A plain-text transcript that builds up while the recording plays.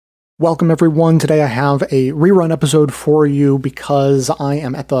Welcome, everyone. Today I have a rerun episode for you because I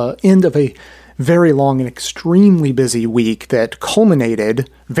am at the end of a very long and extremely busy week that culminated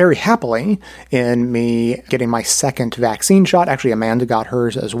very happily in me getting my second vaccine shot. Actually, Amanda got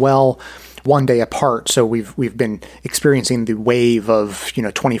hers as well, one day apart. So we've been experiencing the wave of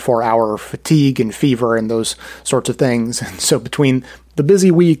 24-hour fatigue and fever and those sorts of things. And so between the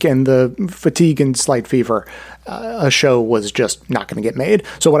busy week and the fatigue and slight fever, a show was just not going to get made.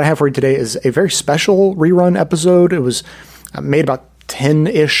 So what I have for you today is a very special rerun episode. It was made about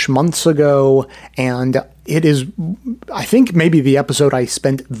 10-ish months ago, and it is, I think, maybe the episode I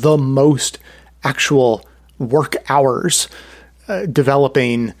spent the most actual work hours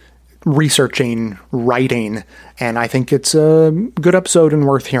developing, researching, writing, and I think it's a good episode and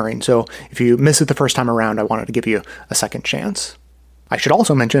worth hearing. So if you miss it the first time around, I wanted to give you a second chance. I should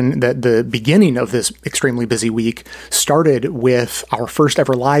also mention that the beginning of this extremely busy week started with our first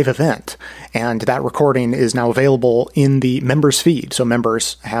ever live event, and that recording is now available in the members feed, so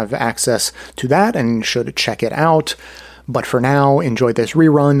members have access to that and should check it out. But for now, enjoy this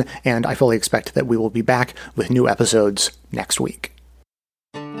rerun, and I fully expect that we will be back with new episodes next week.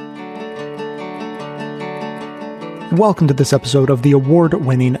 Welcome to this episode of the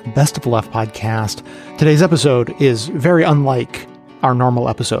award-winning Best of Left podcast. Today's episode is very unlike our normal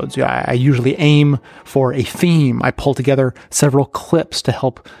episodes. I usually aim for a theme. I pull together several clips to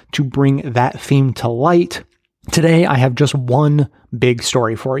help to bring that theme to light. Today, I have just one big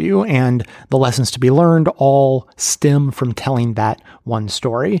story for you, and the lessons to be learned all stem from telling that one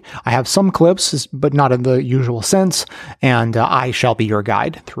story. I have some clips, but not in the usual sense, and I shall be your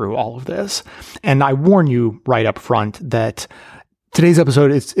guide through all of this. And I warn you right up front that today's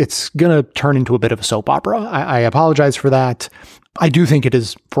episode, it's going to turn into a bit of a soap opera. I apologize for that. I do think it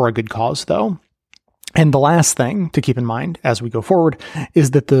is for a good cause, though. And the last thing to keep in mind as we go forward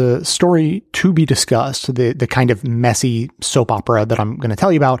is that the story to be discussed, the kind of messy soap opera that I'm going to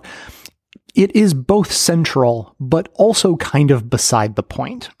tell you about, it is both central, but also kind of beside the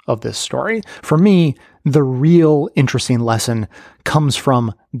point of this story. For me, the real interesting lesson comes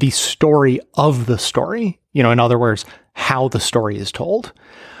from the story of the story. In other words, how the story is told.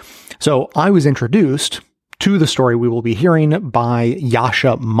 So I was introduced to the story we will be hearing by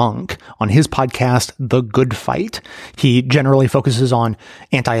Yascha Mounk on his podcast, The Good Fight. He generally focuses on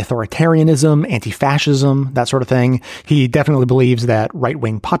anti-authoritarianism, anti-fascism, that sort of thing. He definitely believes that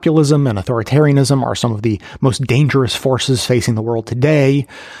right-wing populism and authoritarianism are some of the most dangerous forces facing the world today.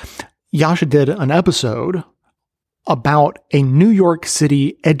 Yascha did an episode about a New York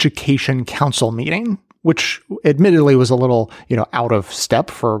City Education Council meeting, which admittedly was a little, out of step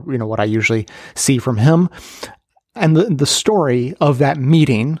for, what I usually see from him. And the story of that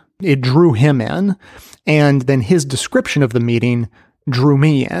meeting, it drew him in. And then his description of the meeting drew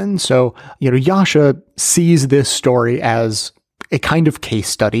me in. So, Yascha sees this story as a kind of case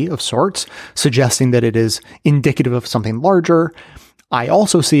study of sorts, suggesting that it is indicative of something larger. I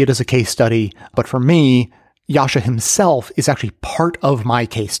also see it as a case study, but for me, Yascha himself is actually part of my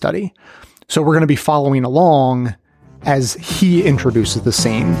case study. So we're going to be following along as he introduces the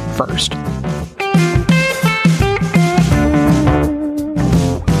scene first.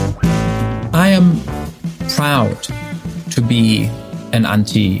 I am proud to be an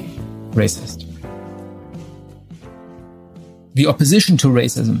anti-racist. The opposition to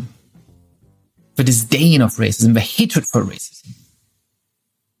racism, the disdain of racism, the hatred for racism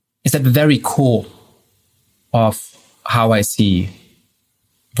is at the very core of how I see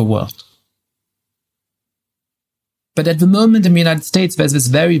the world. But at the moment in the United States, there's this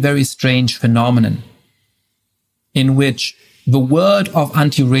very, very strange phenomenon in which the word of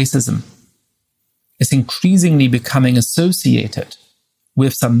anti-racism is increasingly becoming associated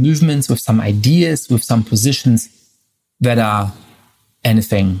with some movements, with some ideas, with some positions that are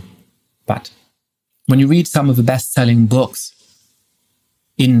anything but. When you read some of the best-selling books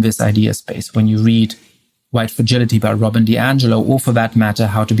in this idea space, when you read White Fragility by Robin DiAngelo, or for that matter,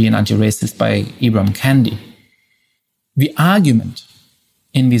 How to Be an Anti-Racist by Ibram Kendi, the argument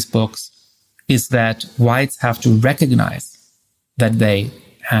in these books is that whites have to recognize that they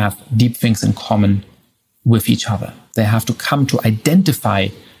have deep things in common with each other. They have to come to identify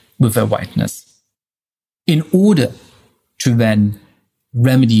with their whiteness in order to then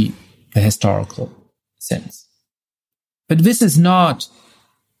remedy the historical sins. But this is not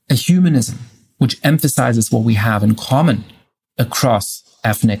a humanism which emphasizes what we have in common across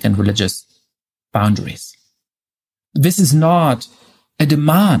ethnic and religious boundaries. This is not a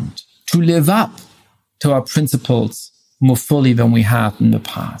demand to live up to our principles more fully than we have in the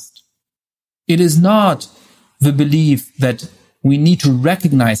past. It is not the belief that we need to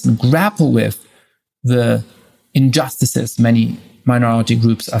recognize and grapple with the injustices many minority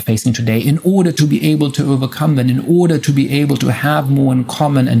groups are facing today in order to be able to overcome them, in order to be able to have more in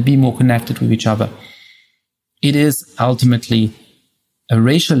common and be more connected with each other. It is ultimately a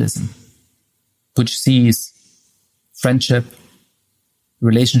racialism which sees friendship,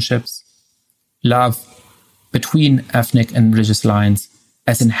 relationships, love between ethnic and religious lines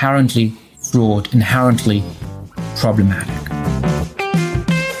as inherently flawed, inherently problematic.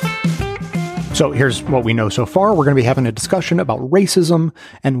 So here's what we know so far. We're going to be having a discussion about racism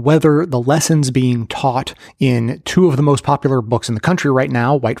and whether the lessons being taught in two of the most popular books in the country right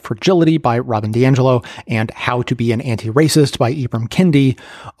now, White Fragility by Robin DiAngelo and How to Be an Anti-Racist by Ibram Kendi,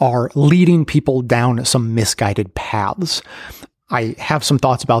 are leading people down some misguided paths. I have some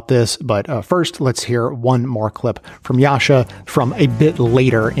thoughts about this, but first, let's hear one more clip from Yasha from a bit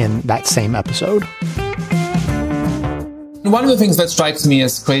later in that same episode. One of the things that strikes me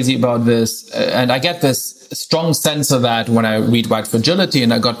as crazy about this, and I get this strong sense of that when I read White Fragility,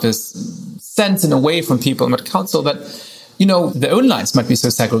 and I got this sense in a way from people in that council that, their own lives might be so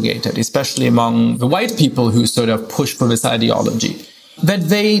segregated, especially among the white people who sort of push for this ideology, that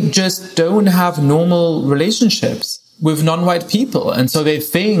they just don't have normal relationships with non-white people. And so they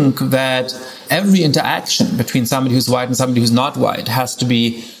think that every interaction between somebody who's white and somebody who's not white has to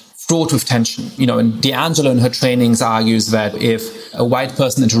be fraught with tension. And DiAngelo in her trainings argues that if a white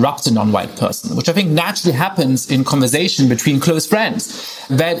person interrupts a non-white person, which I think naturally happens in conversation between close friends,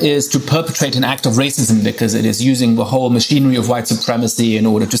 that is to perpetrate an act of racism because it is using the whole machinery of white supremacy in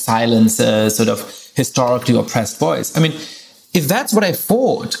order to silence a sort of historically oppressed voice. I mean, if that's what I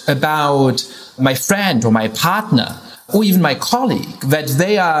thought about my friend or my partner, or even my colleague, that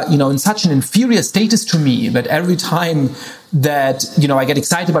they are, in such an inferior status to me that every time that, I get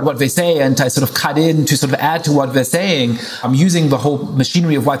excited about what they say and I sort of cut in to sort of add to what they're saying, I'm using the whole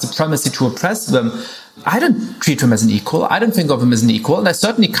machinery of white supremacy to oppress them. I don't treat them as an equal. I don't think of them as an equal. And I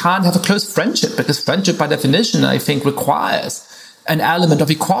certainly can't have a close friendship because friendship by definition, I think, requires an element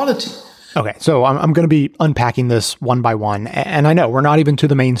of equality. Okay, so I'm going to be unpacking this one by one. And I know we're not even to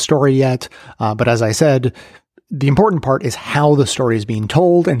the main story yet, but as I said, the important part is how the story is being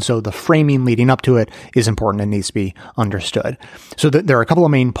told, and so the framing leading up to it is important and needs to be understood. So there are a couple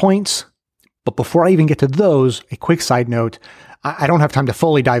of main points, but before I even get to those, a quick side note. I don't have time to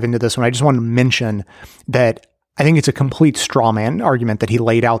fully dive into this one. I just want to mention that I think it's a complete straw man argument that he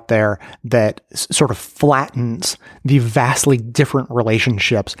laid out there that sort of flattens the vastly different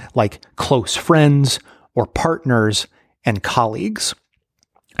relationships like close friends or partners and colleagues.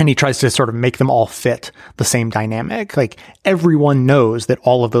 And he tries to sort of make them all fit the same dynamic. Like everyone knows that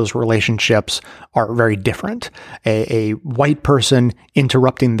all of those relationships are very different. A white person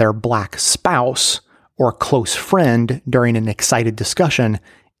interrupting their black spouse or a close friend during an excited discussion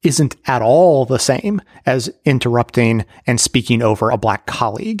isn't at all the same as interrupting and speaking over a black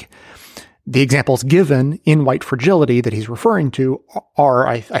colleague. The examples given in White Fragility that he's referring to are,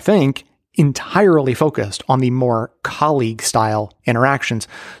 I think, entirely focused on the more colleague-style interactions.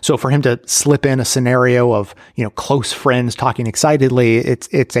 So for him to slip in a scenario of, close friends talking excitedly,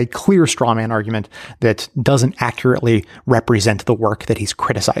 it's a clear straw man argument that doesn't accurately represent the work that he's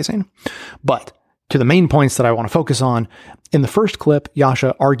criticizing. But to the main points that I want to focus on, in the first clip,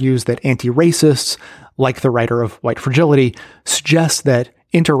 Yasha argues that anti-racists, like the writer of White Fragility, suggest that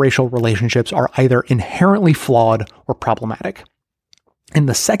interracial relationships are either inherently flawed or problematic. In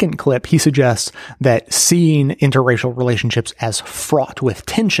the second clip, he suggests that seeing interracial relationships as fraught with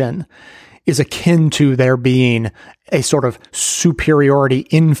tension is akin to there being a sort of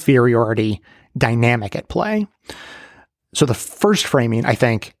superiority-inferiority dynamic at play. So the first framing, I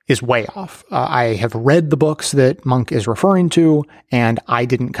think, is way off. I have read the books that Monk is referring to, and I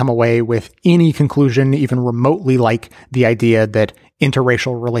didn't come away with any conclusion even remotely like the idea that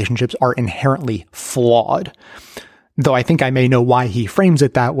interracial relationships are inherently flawed. Though I think I may know why he frames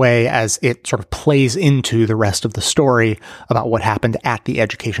it that way, as it sort of plays into the rest of the story about what happened at the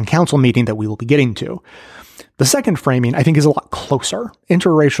Education Council meeting that we will be getting to. The second framing, I think, is a lot closer.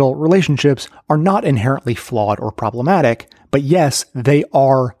 Interracial relationships are not inherently flawed or problematic, but yes, they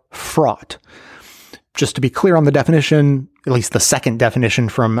are fraught. Just to be clear on the definition, at least the second definition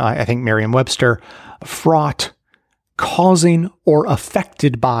from, I think, Merriam-Webster, fraught, causing or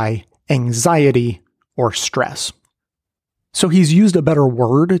affected by anxiety or stress. So he's used a better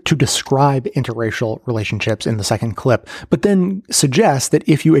word to describe interracial relationships in the second clip, but then suggests that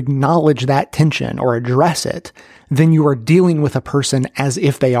if you acknowledge that tension or address it, then you are dealing with a person as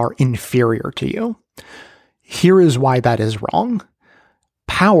if they are inferior to you. Here is why that is wrong.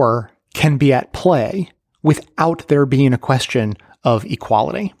 Power can be at play without there being a question of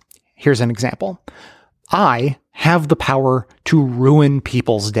equality. Here's an example. I have the power to ruin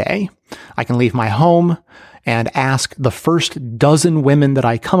people's day. I can leave my home and ask the first dozen women that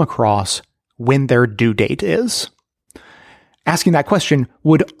I come across when their due date is. Asking that question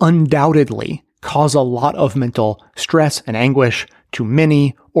would undoubtedly cause a lot of mental stress and anguish to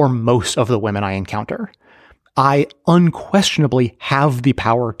many or most of the women I encounter. I unquestionably have the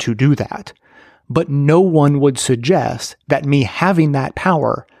power to do that, but no one would suggest that me having that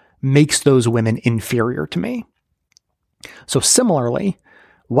power makes those women inferior to me. So similarly,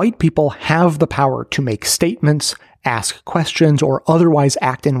 white people have the power to make statements, ask questions, or otherwise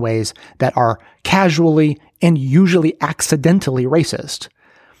act in ways that are casually and usually accidentally racist.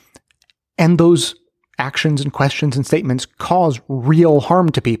 And those actions and questions and statements cause real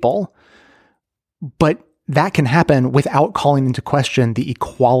harm to people, but that can happen without calling into question the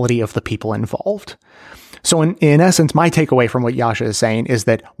equality of the people involved. So in essence, my takeaway from what Yasha is saying is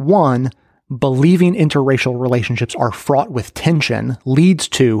that, one, believing interracial relationships are fraught with tension leads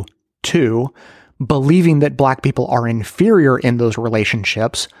to, two, believing that Black people are inferior in those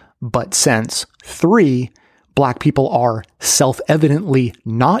relationships, but since, three, Black people are self-evidently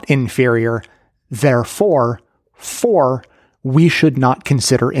not inferior, therefore, four, we should not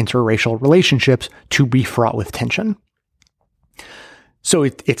consider interracial relationships to be fraught with tension. So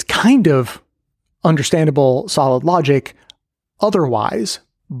it's kind of understandable, solid logic otherwise,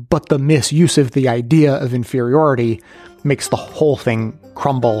 but the misuse of the idea of inferiority makes the whole thing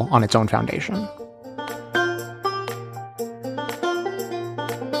crumble on its own foundation.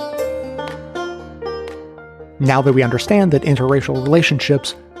 Now that we understand that interracial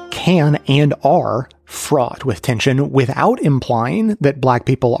relationships can and are fraught with tension without implying that Black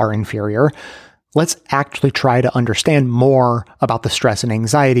people are inferior, let's actually try to understand more about the stress and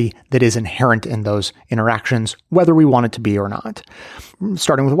anxiety that is inherent in those interactions, whether we want it to be or not.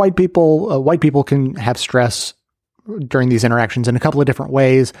 Starting with white people can have stress during these interactions in a couple of different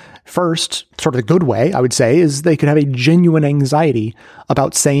ways. First, sort of the good way, I would say, is they could have a genuine anxiety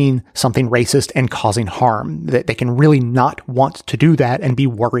about saying something racist and causing harm. That they can really not want to do that and be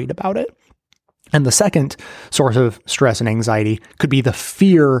worried about it. And the second source of stress and anxiety could be the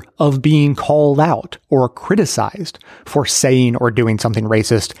fear of being called out or criticized for saying or doing something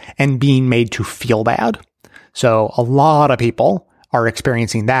racist and being made to feel bad. So a lot of people are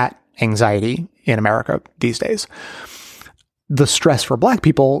experiencing that anxiety in America these days. The stress for Black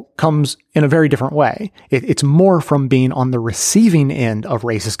people comes in a very different way. It's more from being on the receiving end of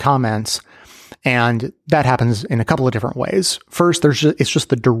racist comments, and that happens in a couple of different ways. First, it's just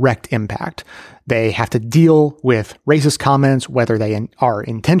the direct impact. They have to deal with racist comments, whether they are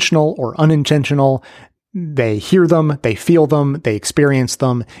intentional or unintentional. They hear them, they feel them, they experience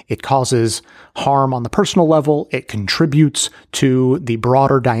them. It causes harm on the personal level. It contributes to the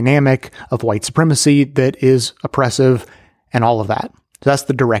broader dynamic of white supremacy that is oppressive and all of that. So that's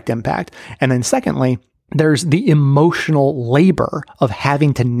the direct impact. And then secondly, there's the emotional labor of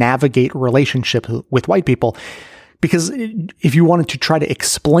having to navigate relationships with white people. Because if you wanted to try to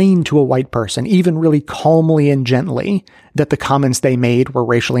explain to a white person, even really calmly and gently, that the comments they made were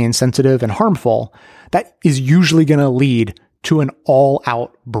racially insensitive and harmful, that is usually going to lead to an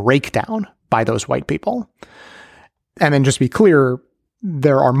all-out breakdown by those white people. And then just to be clear,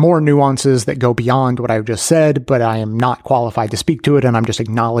 there are more nuances that go beyond what I've just said, but I am not qualified to speak to it, and I'm just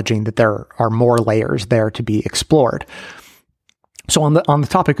acknowledging that there are more layers there to be explored. So on the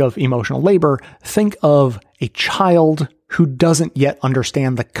topic of emotional labor, think of a child who doesn't yet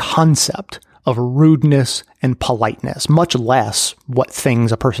understand the concept of rudeness and politeness, much less what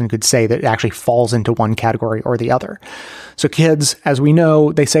things a person could say that actually falls into one category or the other. So kids, as we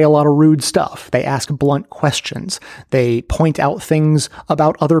know, they say a lot of rude stuff. They ask blunt questions. They point out things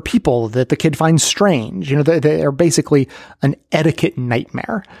about other people that the kid finds strange. They're basically an etiquette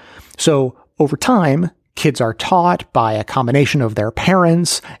nightmare. So over time, kids are taught by a combination of their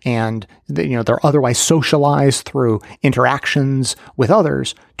parents and, they're otherwise socialized through interactions with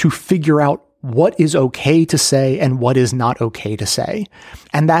others to figure out what is okay to say and what is not okay to say.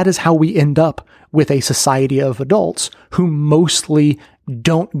 And that is how we end up with a society of adults who mostly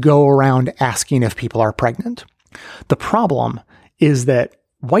don't go around asking if people are pregnant. The problem is that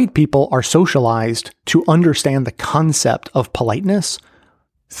white people are socialized to understand the concept of politeness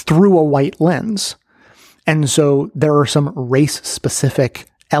through a white lens. And so there are some race-specific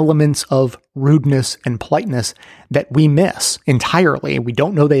elements of rudeness and politeness that we miss entirely. We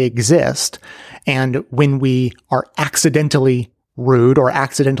don't know they exist. And when we are accidentally rude or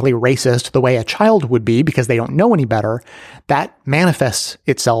accidentally racist the way a child would be because they don't know any better, that manifests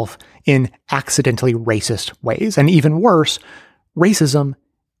itself in accidentally racist ways. And even worse, racism,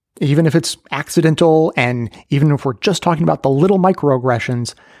 even if it's accidental and even if we're just talking about the little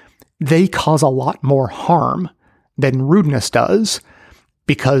microaggressions, they cause a lot more harm than rudeness does,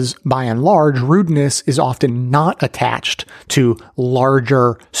 because by and large, rudeness is often not attached to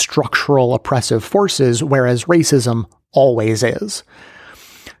larger structural oppressive forces, whereas racism always is.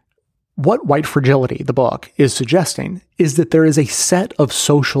 What White Fragility, the book, is suggesting is that there is a set of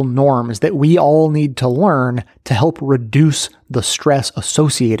social norms that we all need to learn to help reduce the stress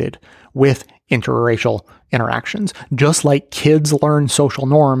associated with interracial interactions. Just like kids learn social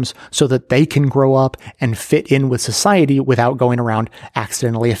norms so that they can grow up and fit in with society without going around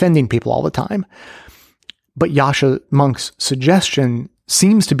accidentally offending people all the time. But Yascha Monk's suggestion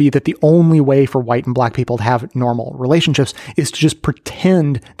seems to be that the only way for white and black people to have normal relationships is to just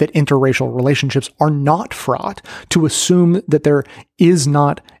pretend that interracial relationships are not fraught, to assume that there is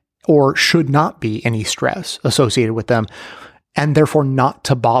not or should not be any stress associated with them, and therefore not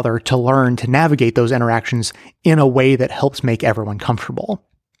to bother to learn to navigate those interactions in a way that helps make everyone comfortable.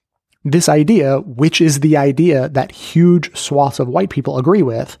 This idea, which is the idea that huge swaths of white people agree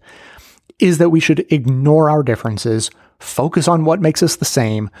with, is that we should ignore our differences, focus on what makes us the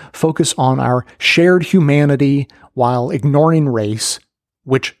same, focus on our shared humanity while ignoring race,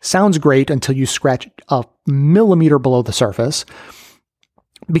 which sounds great until you scratch a millimeter below the surface,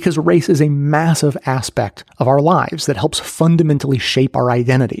 because race is a massive aspect of our lives that helps fundamentally shape our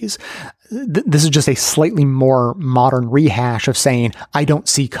identities. This is just a slightly more modern rehash of saying, I don't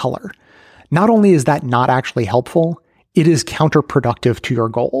see color. Not only is that not actually helpful, it is counterproductive to your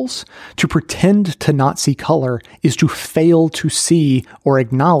goals. To pretend to not see color is to fail to see or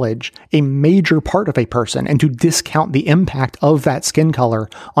acknowledge a major part of a person and to discount the impact of that skin color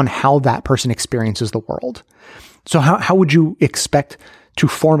on how that person experiences the world. So how would you expect to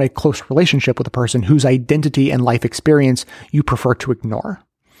form a close relationship with a person whose identity and life experience you prefer to ignore?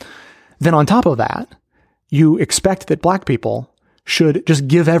 Then on top of that, you expect that black people should just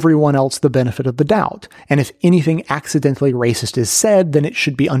give everyone else the benefit of the doubt. And if anything accidentally racist is said, then it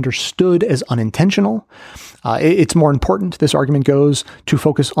should be understood as unintentional. It's more important, this argument goes, to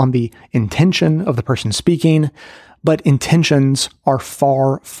focus on the intention of the person speaking, but intentions are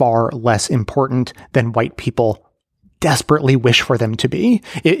far, far less important than white people desperately wish for them to be.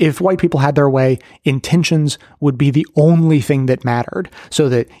 If white people had their way, intentions would be the only thing that mattered, so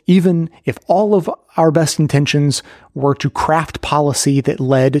that even if all of our best intentions were to craft policy that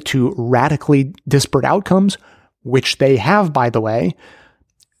led to radically disparate outcomes, which they have, by the way,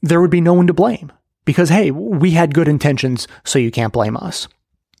 there would be no one to blame. Because, hey, we had good intentions, so you can't blame us.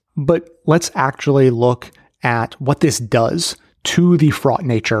 But let's actually look at what this does to the fraught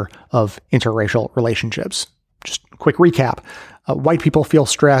nature of interracial relationships. Just a quick recap. White people feel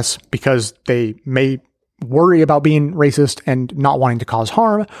stress because they may worry about being racist and not wanting to cause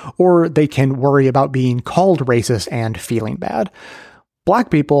harm, or they can worry about being called racist and feeling bad.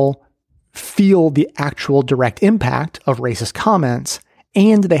 Black people feel the actual direct impact of racist comments,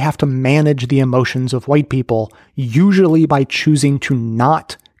 and they have to manage the emotions of white people, usually by choosing to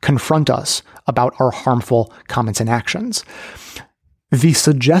not confront us about our harmful comments and actions. The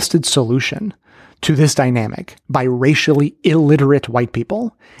suggested solution to this dynamic by racially illiterate white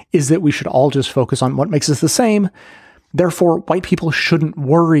people is that we should all just focus on what makes us the same. Therefore, white people shouldn't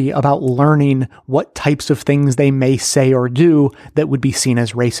worry about learning what types of things they may say or do that would be seen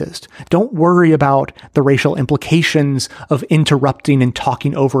as racist. Don't worry about the racial implications of interrupting and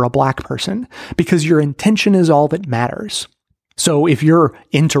talking over a black person, because your intention is all that matters. So if you're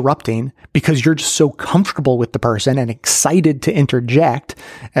interrupting because you're just so comfortable with the person and excited to interject,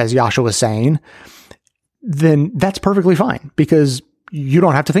 as Yascha was saying, then that's perfectly fine, because you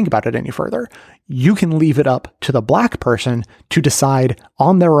don't have to think about it any further. You can leave it up to the black person to decide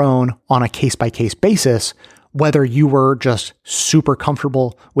on their own, on a case-by-case basis, whether you were just super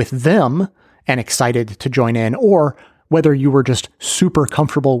comfortable with them and excited to join in, or whether you were just super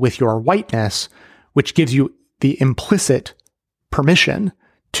comfortable with your whiteness, which gives you the implicit permission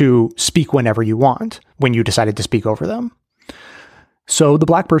to speak whenever you want, when you decided to speak over them. So the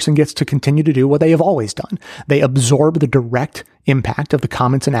black person gets to continue to do what they have always done. They absorb the direct impact of the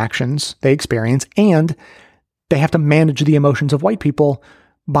comments and actions they experience, and they have to manage the emotions of white people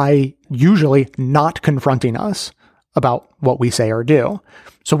by usually not confronting us about what we say or do.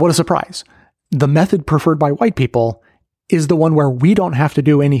 So what a surprise. The method preferred by white people is the one where we don't have to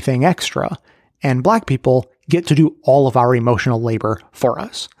do anything extra, and black people get to do all of our emotional labor for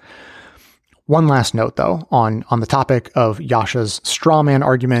us. One last note, though, on the topic of Yasha's straw man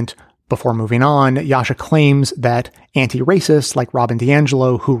argument. Before moving on, Yasha claims that anti-racists like Robin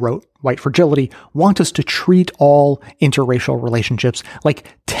DiAngelo, who wrote White Fragility, want us to treat all interracial relationships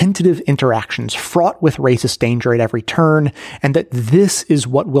like tentative interactions fraught with racist danger at every turn, and that this is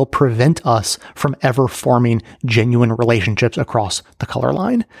what will prevent us from ever forming genuine relationships across the color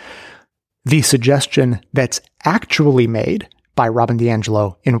line. The suggestion that's actually made by Robin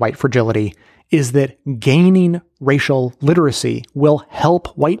DiAngelo in White Fragility is that gaining racial literacy will help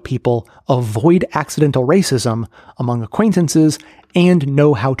white people avoid accidental racism among acquaintances and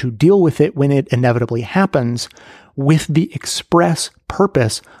know how to deal with it when it inevitably happens, with the express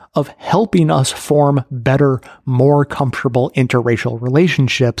purpose of helping us form better, more comfortable interracial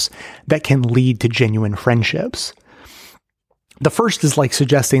relationships that can lead to genuine friendships. The first is like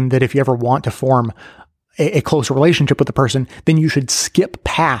suggesting that if you ever want to form a close relationship with a person, then you should skip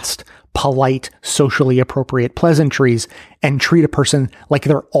past polite, socially appropriate pleasantries and treat a person like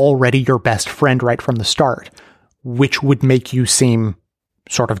they're already your best friend right from the start, which would make you seem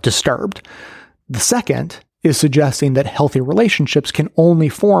sort of disturbed. The second is suggesting that healthy relationships can only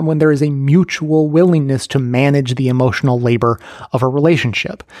form when there is a mutual willingness to manage the emotional labor of a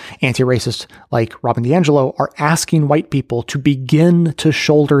relationship. Anti-racists like Robin DiAngelo are asking white people to begin to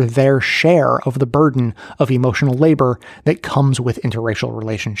shoulder their share of the burden of emotional labor that comes with interracial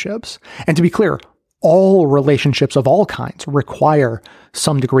relationships. And to be clear, all relationships of all kinds require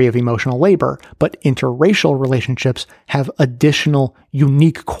some degree of emotional labor, but interracial relationships have additional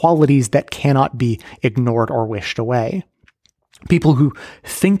unique qualities that cannot be ignored or wished away. People who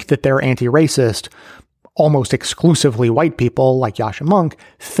think that they're anti-racist, almost exclusively white people like Yasha Monk,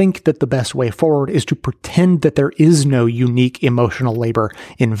 think that the best way forward is to pretend that there is no unique emotional labor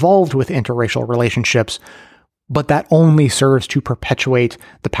involved with interracial relationships, but that only serves to perpetuate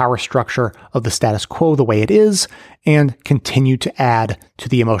the power structure of the status quo the way it is and continue to add to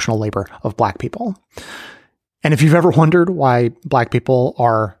the emotional labor of Black people. And if you've ever wondered why Black people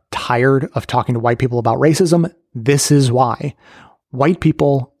are tired of talking to white people about racism, this is why. White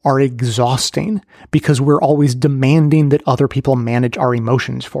people are exhausting because we're always demanding that other people manage our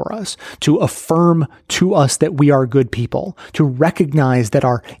emotions for us, to affirm to us that we are good people, to recognize that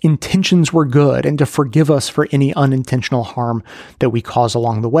our intentions were good, and to forgive us for any unintentional harm that we cause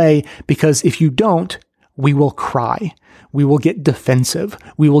along the way. Because if you don't, we will cry. We will get defensive.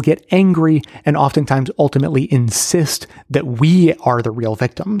 We will get angry and oftentimes ultimately insist that we are the real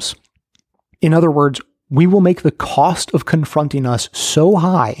victims. In other words, we will make the cost of confronting us so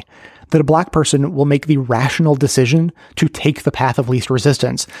high that a Black person will make the rational decision to take the path of least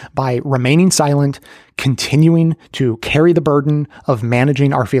resistance by remaining silent, continuing to carry the burden of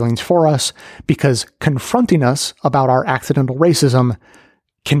managing our feelings for us, because confronting us about our accidental racism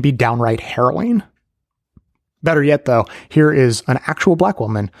can be downright harrowing. Better yet, though, here is an actual Black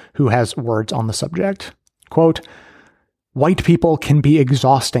woman who has words on the subject. Quote, "White people can be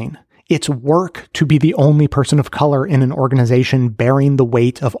exhausting. It's work to be the only person of color in an organization bearing the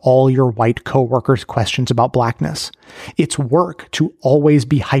weight of all your white coworkers' questions about Blackness. It's work to always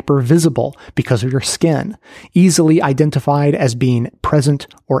be hyper-visible because of your skin, easily identified as being present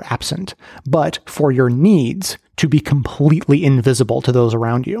or absent, but for your needs to be completely invisible to those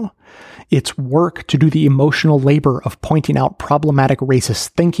around you. It's work to do the emotional labor of pointing out problematic racist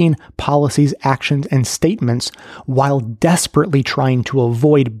thinking, policies, actions, and statements while desperately trying to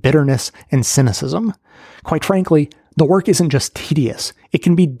avoid bitterness and cynicism. Quite frankly, the work isn't just tedious. It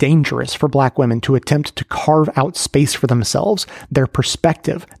can be dangerous for Black women to attempt to carve out space for themselves, their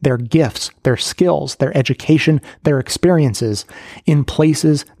perspective, their gifts, their skills, their education, their experiences, in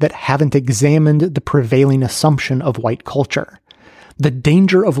places that haven't examined the prevailing assumption of white culture. The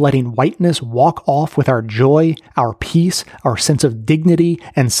danger of letting whiteness walk off with our joy, our peace, our sense of dignity,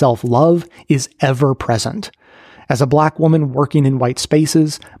 and self-love is ever present. As a Black woman working in white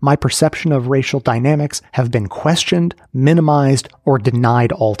spaces, my perception of racial dynamics have been questioned, minimized, or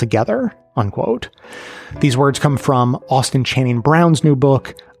denied altogether." Unquote. These words come from Austin Channing Brown's new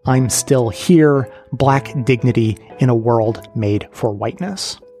book, I'm Still Here, Black Dignity in a World Made for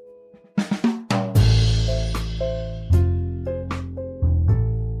Whiteness.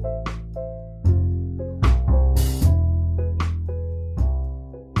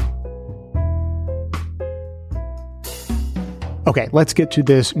 Okay, let's get to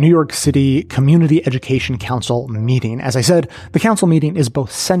this New York City Community Education Council meeting. As I said, the council meeting is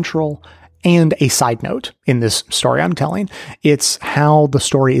both central and a side note in this story I'm telling. It's how the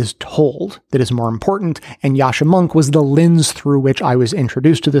story is told that is more important, and Yasha Monk was the lens through which I was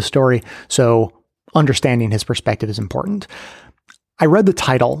introduced to this story, so understanding his perspective is important. I read the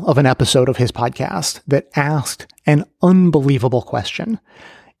title of an episode of his podcast that asked an unbelievable question.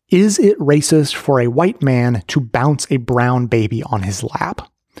 Is it racist for a white man to bounce a brown baby on his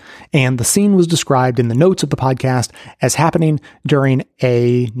lap? And the scene was described in the notes of the podcast as happening during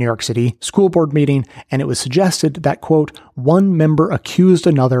a New York City school board meeting, and it was suggested that, quote, one member accused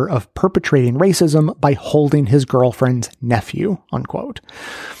another of perpetrating racism by holding his girlfriend's nephew, unquote.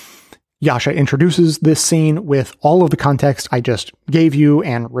 Yasha introduces this scene with all of the context I just gave you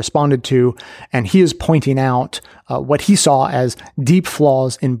and responded to, and he is pointing out what he saw as deep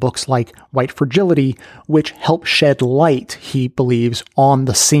flaws in books like White Fragility, which help shed light, he believes, on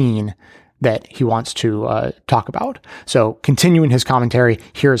the scene that he wants to talk about. So continuing his commentary,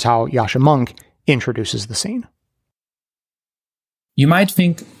 here's how Yasha Monk introduces the scene. You might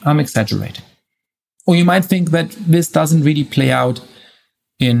think I'm exaggerating, or you might think that this doesn't really play out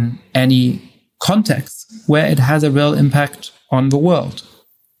in any context where it has a real impact on the world.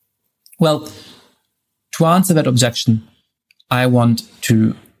 Well, to answer that objection, I want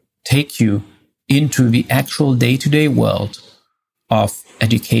to take you into the actual day-to-day world of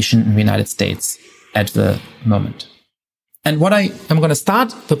education in the United States at the moment. And what I am going to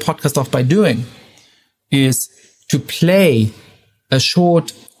start the podcast off by doing is to play a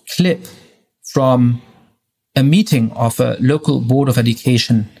short clip from a meeting of a local board of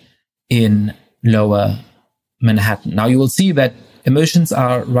education in Lower Manhattan. Now you will see that emotions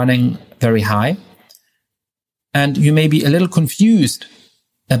are running very high, and you may be a little confused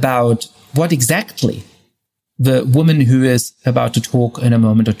about what exactly the woman who is about to talk in a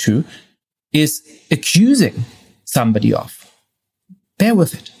moment or two is accusing somebody of. Bear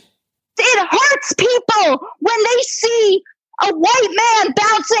with it. It hurts people when they see a white man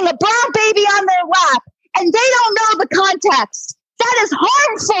bouncing a brown baby on their lap and they don't know the context. That is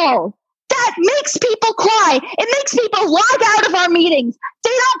harmful. That makes people cry. It makes people log out of our meetings. They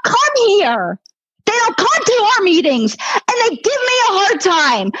don't come here. They don't come to our meetings. And they give me a hard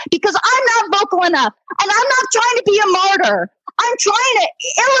time because I'm not vocal enough. And I'm not trying to be a martyr. I'm trying to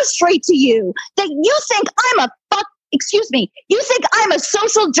illustrate to you that you think you think I'm a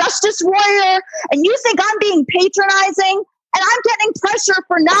social justice warrior, and you think I'm being patronizing, and I'm getting pressure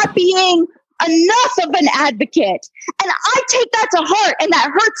for not being enough of an advocate. And I take that to heart, and that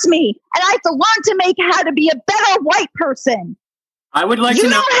hurts me. And I have to learn to make how to be a better white person. I would like you to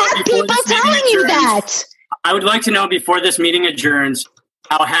know. You don't have people telling you that. I would like to know before this meeting adjourns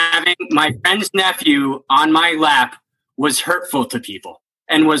how having my friend's nephew on my lap was hurtful to people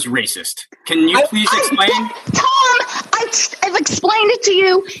and was racist. Can you please explain? Tom, I've explained it to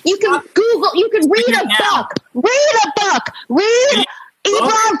you. You can Google, you can read a book. Read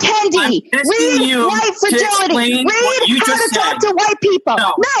Ibram Kendi, read White Fragility, read How to Talk to White People.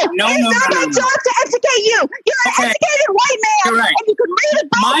 No, it's not my job to educate you. You're an educated white man, and you can read a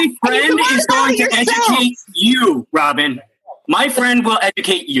book. My friend is going to educate you, Robin. My friend will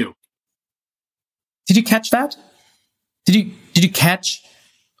educate you. Did you catch that? Did you catch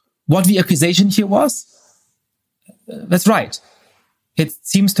what the accusation here was? That's right. It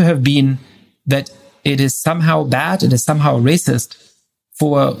seems to have been that it is somehow bad, it is somehow racist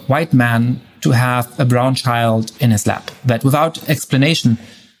for a white man to have a brown child in his lap. That without explanation,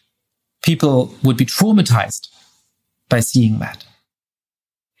 people would be traumatized by seeing that.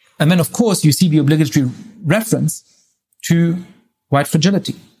 And then, of course, you see the obligatory reference to White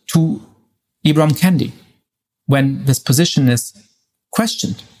Fragility, to Ibram Kendi. When this position is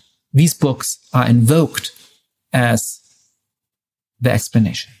questioned, these books are invoked as the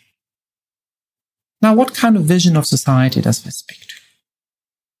explanation. Now, what kind of vision of society does this speak to?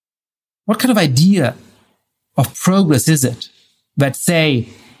 What kind of idea of progress is it that, say,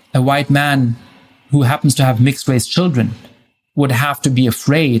 a white man who happens to have mixed-race children would have to be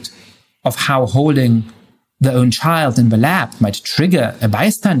afraid of how holding their own child in the lap might trigger a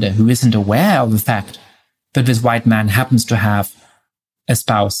bystander who isn't aware of the fact that this white man happens to have a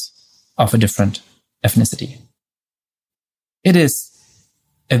spouse of a different ethnicity? It is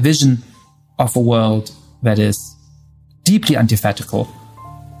a vision of a world that is deeply antithetical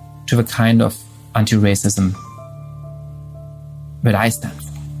to the kind of anti-racism that I stand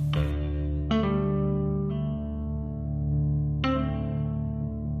for.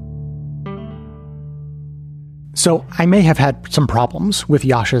 So I may have had some problems with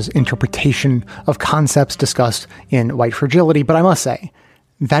Yasha's interpretation of concepts discussed in White Fragility, but I must say,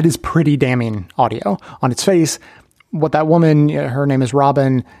 that is pretty damning audio. On its face, what that woman, her name is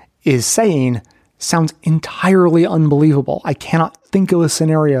Robin, is saying sounds entirely unbelievable. I cannot think of a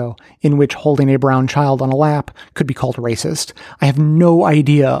scenario in which holding a brown child on a lap could be called racist. I have no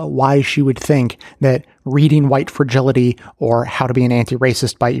idea why she would think that reading White Fragility or How to Be an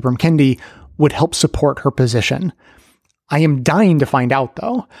Anti-Racist by Ibram Kendi would help support her position. I am dying to find out,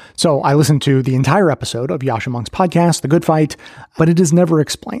 though. So I listened to the entire episode of Yasha Monk's podcast, The Good Fight, but it is never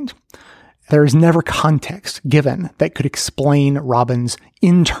explained. There is never context given that could explain Robin's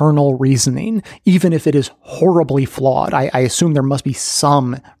internal reasoning, even if it is horribly flawed. I assume there must be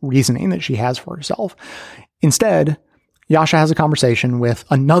some reasoning that she has for herself. Instead, Yasha has a conversation with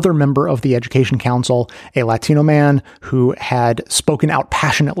another member of the Education Council, a Latino man who had spoken out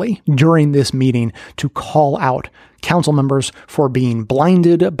passionately during this meeting to call out council members for being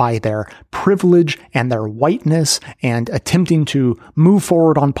blinded by their privilege and their whiteness and attempting to move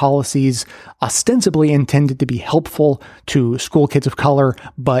forward on policies ostensibly intended to be helpful to school kids of color,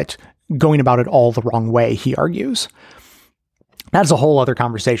 but going about it all the wrong way, he argues. That's a whole other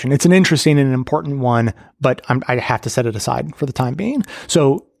conversation. It's an interesting and an important one, but I have to set it aside for the time being.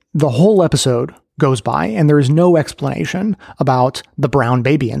 So the whole episode goes by and there is no explanation about the brown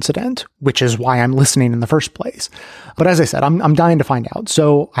baby incident, which is why I'm listening in the first place. But as I said, I'm dying to find out.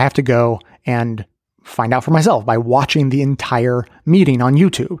 So I have to go and find out for myself by watching the entire meeting on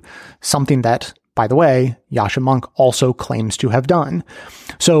YouTube, something that, by the way, Yasha Monk also claims to have done.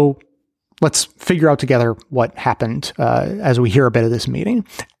 So let's figure out together what happened as we hear a bit of this meeting.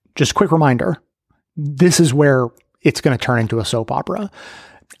 Just a quick reminder, this is where it's going to turn into a soap opera.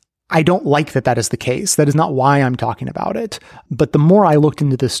 I don't like that is the case. That is not why I'm talking about it. But the more I looked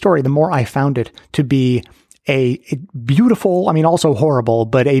into this story, the more I found it to be a beautiful, also horrible,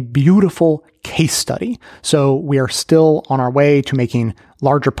 but a beautiful case study. So we are still on our way to making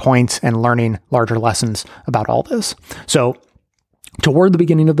larger points and learning larger lessons about all this. So toward the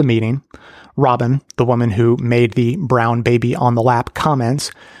beginning of the meeting, Robin, the woman who made the brown baby on the lap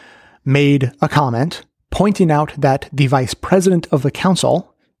comments, made a comment pointing out that the vice president of the council,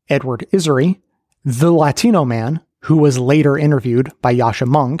 Edward Isery, the Latino man who was later interviewed by Yasha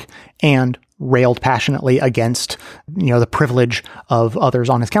Monk and railed passionately against, the privilege of others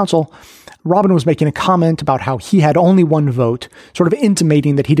on his council, Robin was making a comment about how he had only one vote, sort of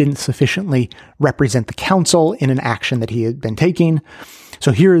intimating that he didn't sufficiently represent the council in an action that he had been taking.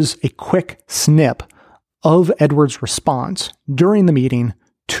 So here's a quick snip of Edward's response during the meeting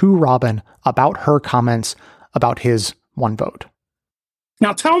to Robin about her comments about his one vote.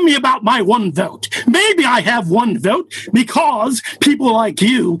 Now tell me about my one vote. Maybe I have one vote because people like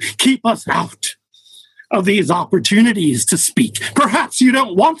you keep us out of these opportunities to speak. Perhaps you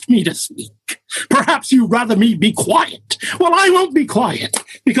don't want me to speak. Perhaps you'd rather me be quiet. Well, I won't be quiet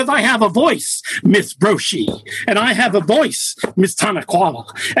because I have a voice, Miss Broshi, and I have a voice, Miss Tanakwala,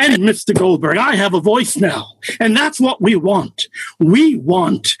 and Mr. Goldberg. I have a voice now, and that's what we want. We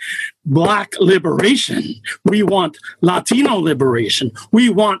want Black liberation. We want Latino liberation. We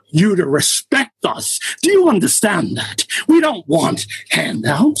want you to respect us. Do you understand that? We don't want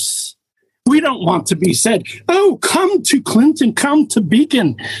handouts. We don't want to be said, oh, come to Clinton, come to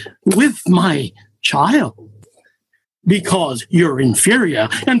Beacon with my child because you're inferior.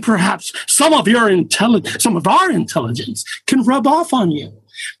 And perhaps some of our intelligence can rub off on you.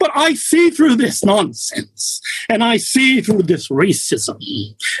 But I see through this nonsense and I see through this racism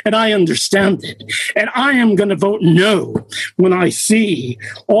and I understand it. And I am going to vote no when I see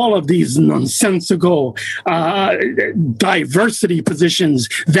all of these nonsensical diversity positions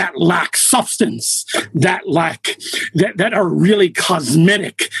that lack substance, that are really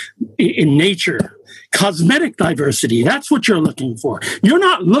cosmetic in nature. Cosmetic diversity, that's what you're looking for. You're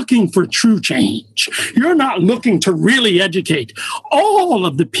not looking for true change. You're not looking to really educate all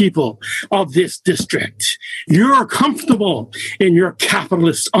of the people of this district. You're comfortable in your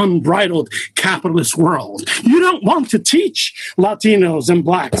capitalist, unbridled capitalist world. You don't want to teach Latinos and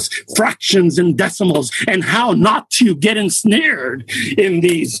Blacks fractions and decimals and how not to get ensnared in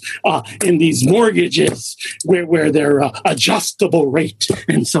these mortgages where they're adjustable rate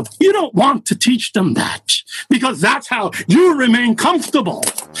and so you don't want to teach them that because that's how you remain comfortable.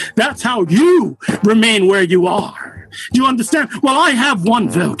 That's how you remain where you are. Do you understand? Well, I have one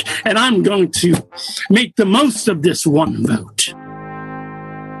vote, and I'm going to make the most of this one vote.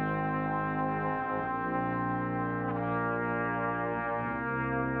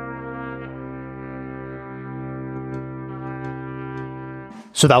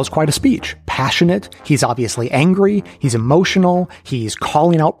 So that was quite a speech, passionate. He's obviously angry. He's emotional. He's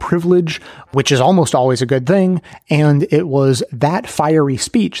calling out privilege, which is almost always a good thing. And it was that fiery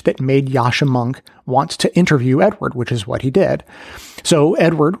speech that made Yasha Monk want to interview Edward, which is what he did. So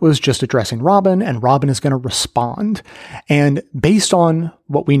Edward was just addressing Robin, and Robin is going to respond. And based on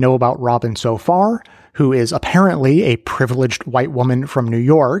what we know about Robin so far, who is apparently a privileged white woman from New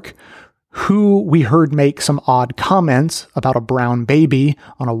York, who we heard make some odd comments about a brown baby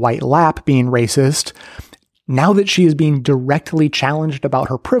on a white lap being racist, now that she is being directly challenged about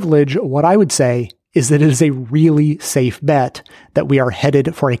her privilege, what I would say is that it is a really safe bet that we are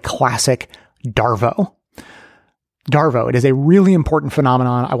headed for a classic Darvo. Darvo, it is a really important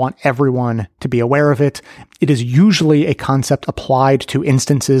phenomenon. I want everyone to be aware of it. It is usually a concept applied to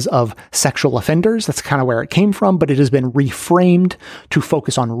instances of sexual offenders. That's kind of where it came from, but it has been reframed to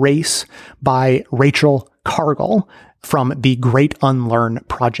focus on race by Rachel Cargill from the Great Unlearn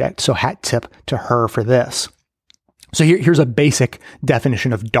Project. So hat tip to her for this. So here's a basic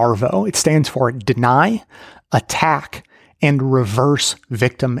definition of Darvo. It stands for deny, attack, and reverse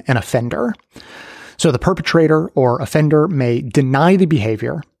victim and offender. So the perpetrator or offender may deny the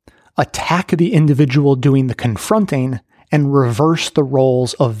behavior, attack the individual doing the confronting, and reverse the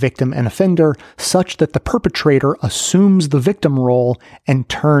roles of victim and offender such that the perpetrator assumes the victim role and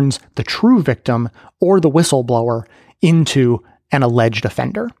turns the true victim or the whistleblower into an alleged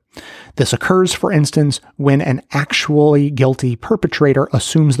offender. This occurs, for instance, when an actually guilty perpetrator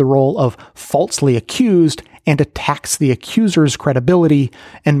assumes the role of falsely accused and attacks the accuser's credibility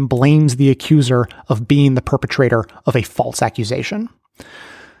and blames the accuser of being the perpetrator of a false accusation.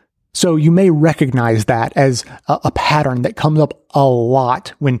 So you may recognize that as a pattern that comes up a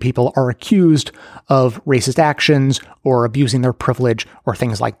lot when people are accused of racist actions or abusing their privilege or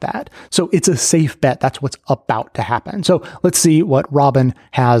things like that. So it's a safe bet. That's what's about to happen. So let's see what Robin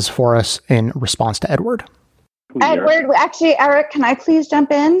has for us in response to Edward. Edward, actually, Eric, can I please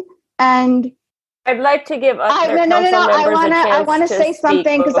jump in? And I'd like to give other council members I want to say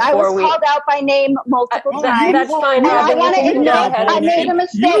something because I was called out by name multiple times. That's fine. And I want to admit I made a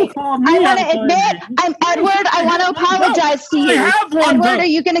mistake. I want to admit I'm Edward. I want to apologize to you. Edward, are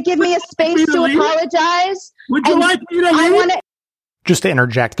you going to give me a space to apologize? Would you like me to leave? Just to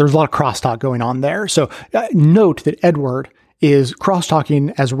interject, there's a lot of crosstalk going on there. So note that Edward is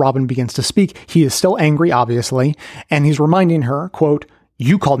cross-talking as Robin begins to speak. He is still angry, obviously, and he's reminding her, quote,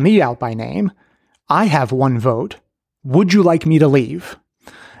 "You called me out by name. I have one vote. Would you like me to leave?"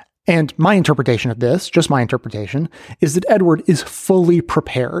 And my interpretation of this, just my interpretation, is that Edward is fully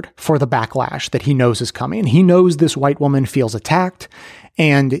prepared for the backlash that he knows is coming. He knows this white woman feels attacked,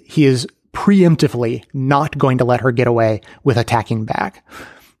 and he is preemptively not going to let her get away with attacking back.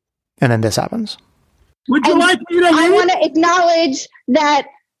 And then this happens. Would you like me to leave? I want to acknowledge that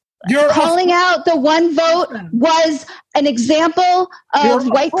calling out the one vote was an example of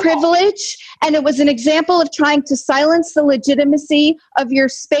white privilege, and it was an example of trying to silence the legitimacy of your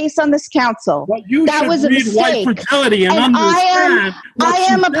space on this council. Well, that was a mistake. White fragility and I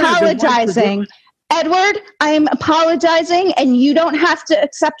am apologizing. Edward, I am apologizing, and you don't have to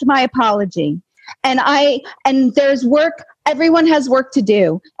accept my apology. And there's work, everyone has work to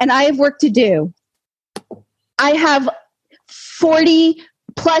do, and I have work to do. I have 40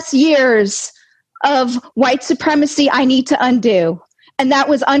 plus years of white supremacy I need to undo. And that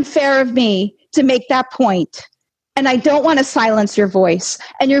was unfair of me to make that point. And I don't want to silence your voice.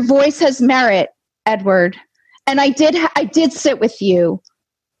 And your voice has merit, Edward. And I did sit with you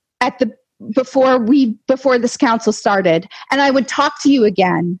before this council started. And I would talk to you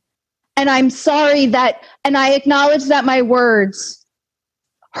again. And I'm sorry and I acknowledge that my words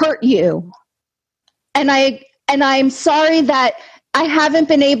hurt you. And I'm sorry that I haven't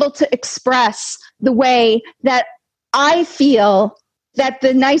been able to express the way that I feel that the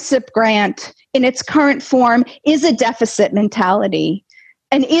NYSIP grant in its current form is a deficit mentality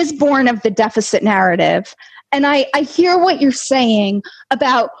and is born of the deficit narrative. And I hear what you're saying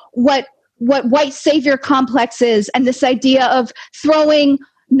about what white savior complex is and this idea of throwing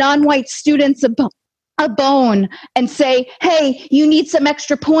non-white students a bone and say, hey, you need some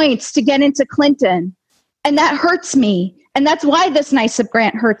extra points to get into Clinton. And that hurts me. And that's why this NYSIP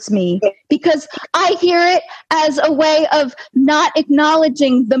grant hurts me, because I hear it as a way of not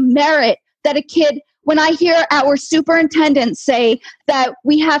acknowledging the merit that a kid, when I hear our superintendent say that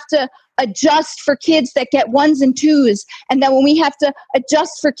we have to adjust for kids that get 1s and 2s, and that when we have to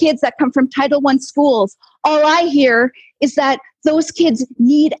adjust for kids that come from Title I schools, all I hear is that those kids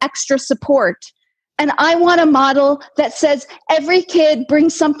need extra support. And I want a model that says every kid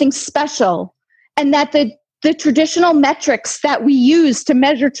brings something special, and that the the traditional metrics that we use to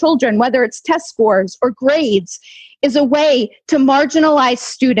measure children, whether it's test scores or grades, is a way to marginalize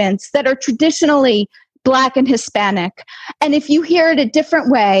students that are traditionally Black and Hispanic. And if you hear it a different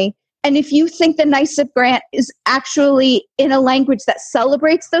way, and if you think the NYSIP grant is actually in a language that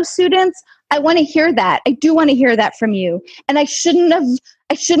celebrates those students, I want to hear that. I do want to hear that from you. And I shouldn't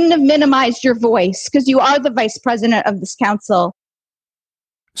have minimized your voice, because you are the vice president of this council.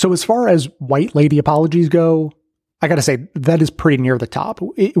 So as far as white lady apologies go, I got to say, that is pretty near the top.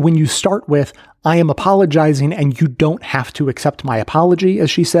 When you start with, I am apologizing and you don't have to accept my apology,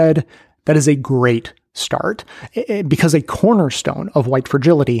 as she said, that is a great start, because a cornerstone of white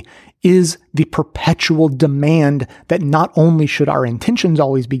fragility is the perpetual demand that not only should our intentions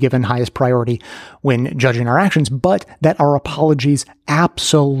always be given highest priority when judging our actions, but that our apologies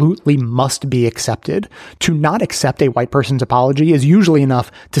absolutely must be accepted. To not accept a white person's apology is usually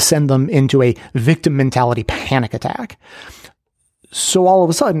enough to send them into a victim mentality panic attack. So all of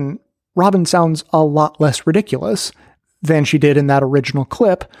a sudden, Robin sounds a lot less ridiculous than she did in that original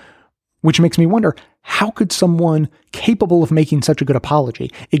clip, which makes me wonder, how could someone capable of making such a good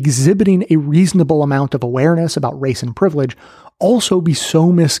apology, exhibiting a reasonable amount of awareness about race and privilege, also be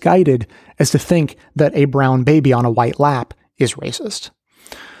so misguided as to think that a brown baby on a white lap is racist?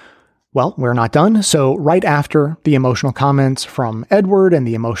 Well, we're not done. So right after the emotional comments from Edward and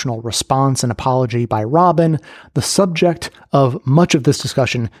the emotional response and apology by Robin, the subject of much of this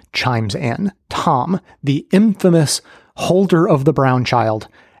discussion chimes in. Tom, the infamous holder of the brown child,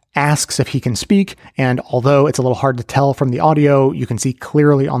 asks if he can speak, and although it's a little hard to tell from the audio, you can see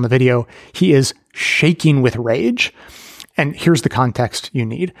clearly on the video, he is shaking with rage. And here's the context you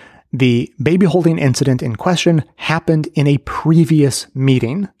need. The baby holding incident in question happened in a previous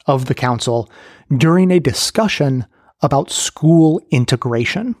meeting of the council during a discussion about school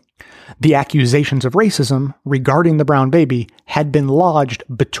integration. The accusations of racism regarding the brown baby had been lodged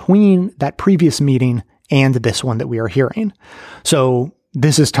between that previous meeting and this one that we are hearing. So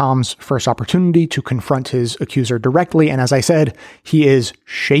this is Tom's first opportunity to confront his accuser directly, and as I said, he is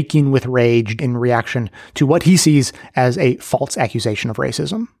shaking with rage in reaction to what he sees as a false accusation of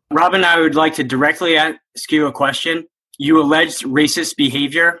racism. Robin, I would like to directly ask you a question. You alleged racist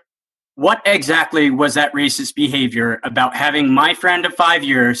behavior. What exactly was that racist behavior about having my friend of 5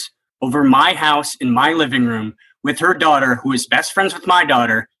 years over my house in my living room with her daughter, who is best friends with my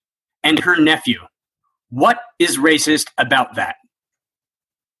daughter, and her nephew? What is racist about that?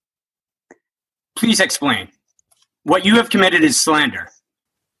 Please explain. What you have committed is slander.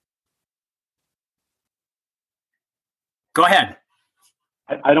 Go ahead.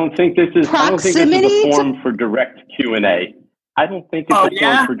 I don't think this is a forum for direct Q&A. I don't think it's a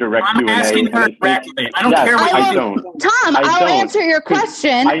forum for direct Q&A. I'm asking her directly. I don't care what you do. Tom, I'll answer your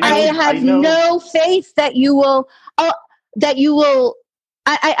question. I have no faith that you will.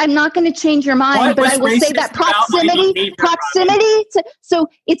 I'm not going to change your mind, but I will say that proximity so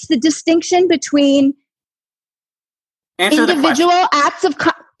it's the distinction between individual acts of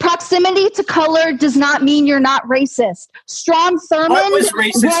proximity to color does not mean you're not racist. Strom Thurmond was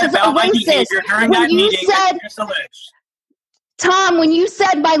racist about my behavior during that meeting. Tom, when you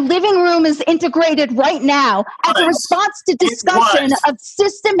said my living room is integrated right now as a response to discussion of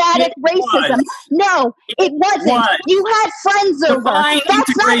systematic racism, no, it wasn't. You had friends over.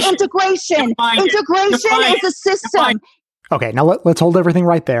 That's not integration. Integration is a system. Okay, now let's hold everything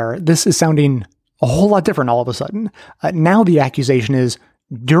right there. This is sounding a whole lot different all of a sudden. Now the accusation is,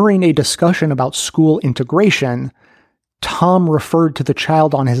 during a discussion about school integration, Tom referred to the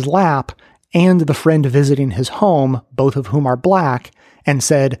child on his lap and the friend visiting his home, both of whom are Black, and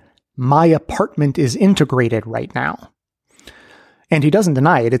said, "My apartment is integrated right now." And he doesn't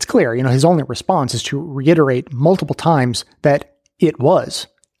deny it. It's clear. His only response is to reiterate multiple times that it was.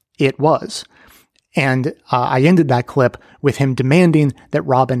 It was. And I ended that clip with him demanding that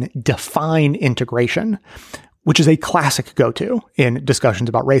Robin define integration, which is a classic go-to in discussions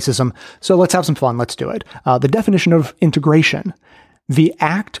about racism. So let's have some fun. Let's do it. The definition of integration: the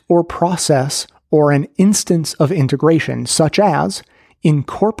act or process or an instance of integration, such as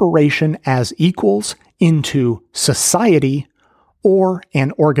incorporation as equals into society or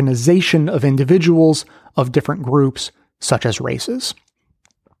an organization of individuals of different groups, such as races.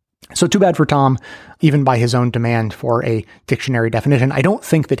 So too bad for Tom, even by his own demand for a dictionary definition. I don't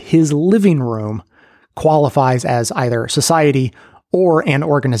think that his living room qualifies as either society or an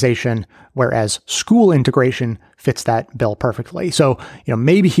organization, whereas school integration fits that bill perfectly. So,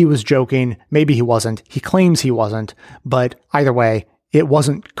 maybe he was joking, maybe he wasn't. He claims he wasn't, but either way, it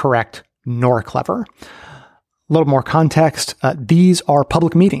wasn't correct nor clever. little more context. These are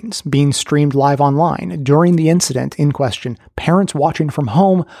public meetings being streamed live online. During the incident in question, parents watching from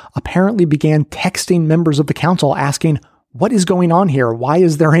home apparently began texting members of the council asking, "What is going on here? Why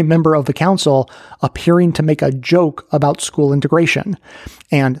is there a member of the council appearing to make a joke about school integration?"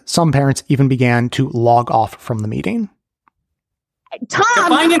 And some parents even began to log off from the meeting.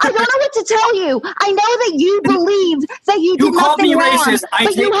 Tom, I don't know what to tell you. I know that you believe that you did nothing wrong,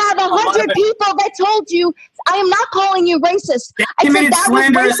 but you have 100 people that told you. I am not calling you racist. I said that was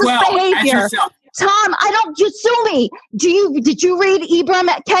racist behavior. Tom, you sue me. Did you read Ibram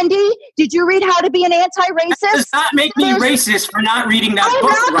Kendi? Did you read How to Be an Anti-Racist? That does not make me racist for not reading that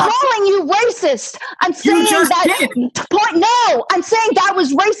book. I'm not calling you racist. I'm saying I'm saying that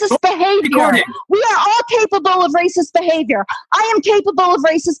was racist behavior. We are all capable of racist behavior. I am capable of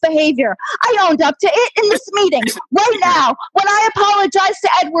racist behavior. I owned up to it in this meeting right now when I apologized to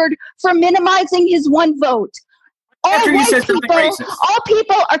Edward for minimizing his one vote. All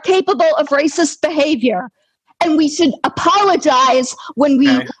people are capable of racist behavior, and we should apologize when we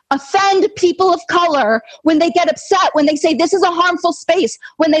offend people of color, when they get upset, when they say this is a harmful space,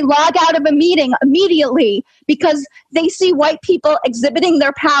 when they log out of a meeting immediately because they see white people exhibiting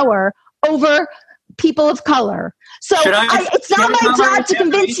their power over people of color. So it's not my job to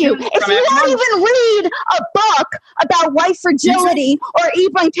convince you. If you won't even read a book about white fragility or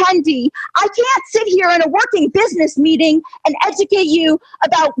Ibram Kendi, I can't sit here in a working business meeting and educate you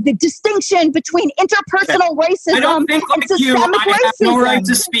about the distinction between interpersonal racism and systemic racism. I have no right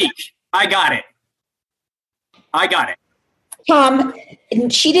to speak. I got it. Tom,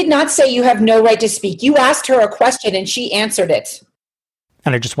 she did not say you have no right to speak. You asked her a question and she answered it.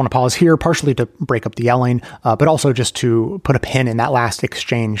 And I just want to pause here, partially to break up the yelling, but also just to put a pin in that last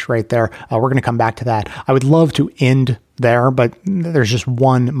exchange right there. We're going to come back to that. I would love to end there, but there's just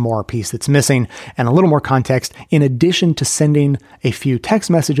one more piece that's missing and a little more context. In addition to sending a few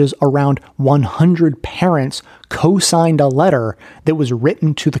text messages, around 100 parents co-signed a letter that was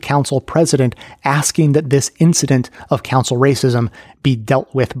written to the council president asking that this incident of council racism be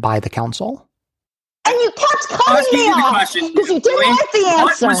dealt with by the council. And you kept calling me off because you didn't like the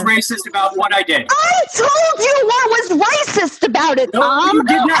answer. What was racist about what I did? I told you what was racist about it, Tom. You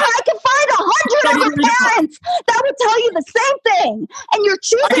did not. And I can find 100 other parents that would tell you the same thing. And you're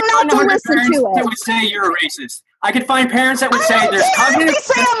choosing not to listen to it. That would say you're a racist. I could find parents that would say there's cognitive. They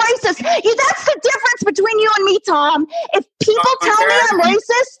say I'm racist. That's the difference between you and me, Tom. If people tell me I'm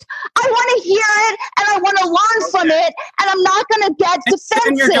racist, I want to hear it and I want to learn from it, and I'm not going to get defensive.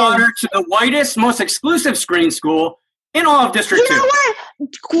 Send your daughter to the whitest, most exclusive screen school in all of District 2. You know what?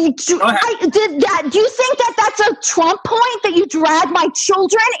 Do you think that that's a Trump point that you drag my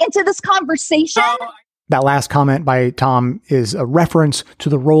children into this conversation? That last comment by Tom is a reference to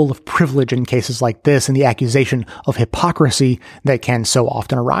the role of privilege in cases like this and the accusation of hypocrisy that can so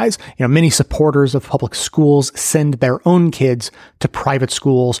often arise. Many supporters of public schools send their own kids to private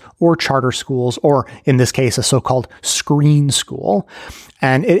schools or charter schools, or in this case, a so-called screen school.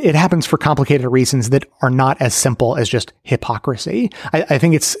 And it happens for complicated reasons that are not as simple as just hypocrisy. I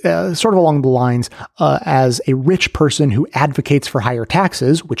think it's sort of along the lines as a rich person who advocates for higher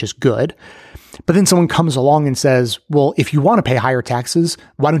taxes, which is good. But then someone comes along and says, well, if you want to pay higher taxes,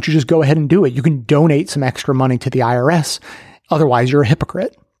 why don't you just go ahead and do it? You can donate some extra money to the IRS. Otherwise, you're a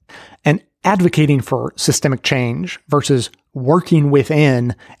hypocrite. And advocating for systemic change versus working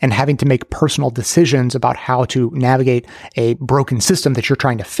within and having to make personal decisions about how to navigate a broken system that you're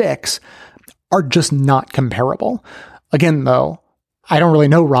trying to fix are just not comparable. Again, though, I don't really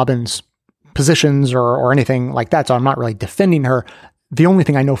know Robin's positions or anything like that, so I'm not really defending her. The only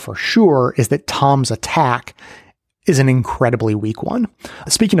thing I know for sure is that Tom's attack is an incredibly weak one.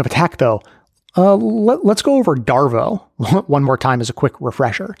 Speaking of attack, though, let's go over DARVO one more time as a quick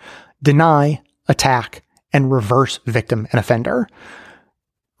refresher. Deny, attack, and reverse victim and offender.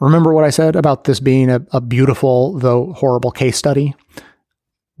 Remember what I said about this being a beautiful, though horrible case study?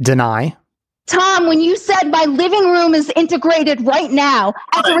 Deny. Tom, when you said my living room is integrated right now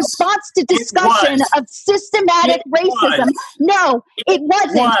as a response to discussion of systematic racism, no, it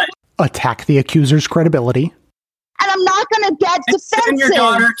wasn't. Attack the accuser's credibility. And I'm not going to get defensive. Send your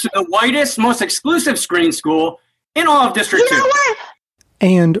daughter to the whitest, most exclusive screen school in all of District 2. You know what?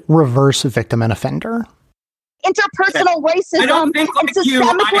 And reverse victim and offender. Interpersonal racism. I don't think like you,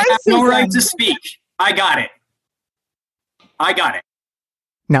 I have no right to speak. I got it.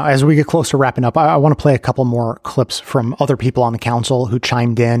 Now, as we get close to wrapping up, I want to play a couple more clips from other people on the council who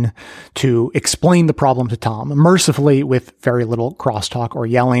chimed in to explain the problem to Tom, mercifully with very little crosstalk or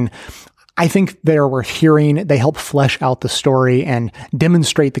yelling. I think they're worth hearing. They help flesh out the story and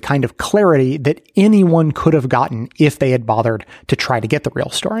demonstrate the kind of clarity that anyone could have gotten if they had bothered to try to get the real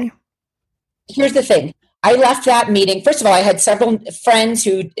story. Here's the thing. I left that meeting. First of all, I had several friends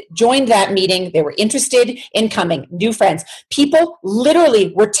who joined that meeting. They were interested in coming, new friends. People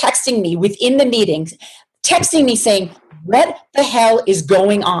literally were texting me within the meetings, texting me saying, what the hell is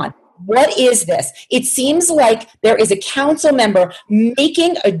going on? What is this? It seems like there is a council member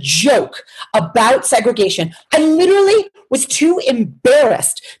making a joke about segregation. I literally was too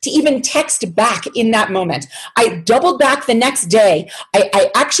embarrassed to even text back in that moment. I doubled back the next day.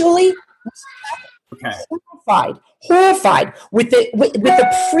 I actually was horrified with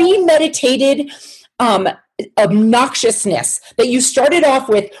the premeditated obnoxiousness that you started off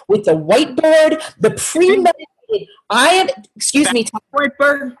with the whiteboard, the premeditated. Excuse me.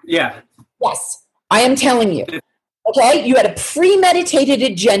 Whiteboard? Yeah. Yes, I am telling you. Okay, you had a premeditated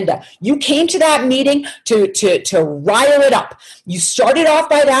agenda. You came to that meeting to rile it up. You started off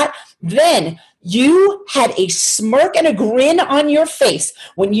by that. Then you had a smirk and a grin on your face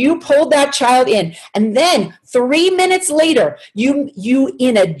when you pulled that child in. And then 3 minutes later, you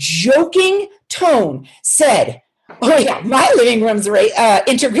in a joking tone said, oh yeah, my living room's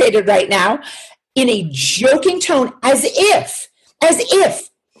integrated right now, in a joking tone, as if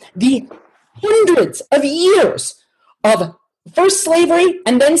the hundreds of years of first slavery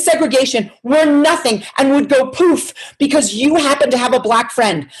and then segregation were nothing and would go poof because you happen to have a black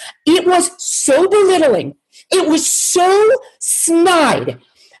friend. It was so belittling. It was so snide.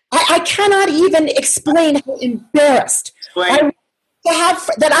 I cannot even explain how embarrassed I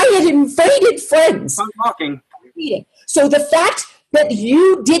that I had invited friends. I'm talking. So the fact that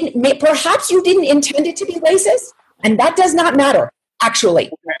perhaps you didn't intend it to be racist, and that does not matter, actually.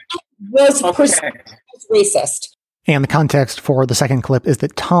 It was racist. And the context for the second clip is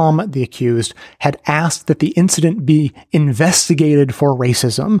that Tom, the accused, had asked that the incident be investigated for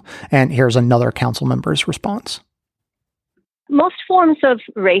racism. And here's another council member's response. Most forms of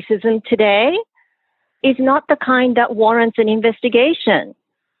racism today is not the kind that warrants an investigation.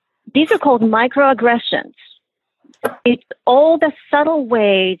 These are called microaggressions. It's all the subtle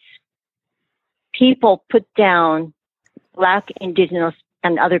ways people put down Black, Indigenous,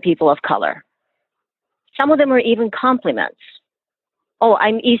 and other people of color. Some of them are even compliments. Oh,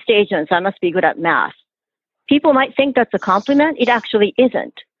 I'm East Asian, so I must be good at math. People might think that's a compliment. It actually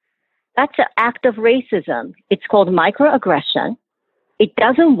isn't. That's an act of racism. It's called microaggression. It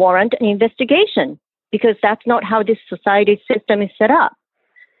doesn't warrant an investigation because that's not how this society system is set up.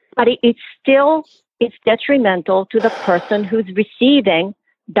 But it's detrimental to the person who's receiving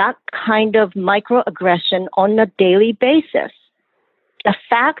that kind of microaggression on a daily basis. The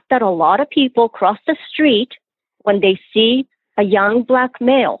fact that a lot of people cross the street when they see a young Black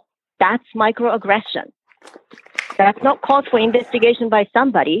male, that's microaggression. That's not cause for investigation by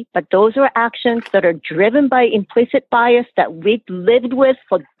somebody, but those are actions that are driven by implicit bias that we've lived with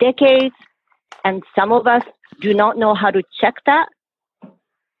for decades, and some of us do not know how to check that.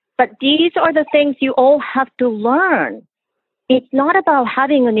 But these are the things you all have to learn. It's not about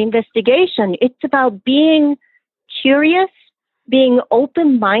having an investigation. It's about being curious, being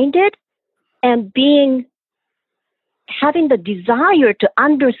open-minded, and having the desire to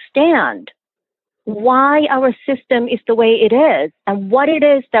understand why our system is the way it is and what it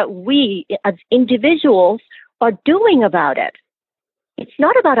is that we as individuals are doing about it. It's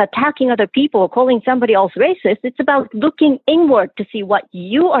not about attacking other people or calling somebody else racist. It's about looking inward to see what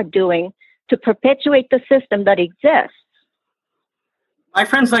you are doing to perpetuate the system that exists. My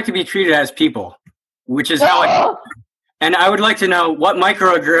friends like to be treated as people, which is how and I would like to know what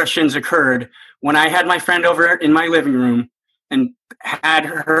microaggressions occurred when I had my friend over in my living room and had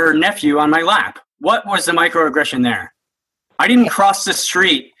her nephew on my lap. What was the microaggression there? I didn't cross the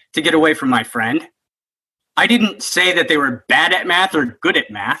street to get away from my friend. I didn't say that they were bad at math or good at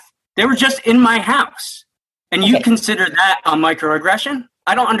math. They were just in my house. And you consider that a microaggression?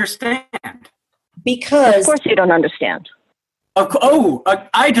 I don't understand. Because... Of course you don't understand.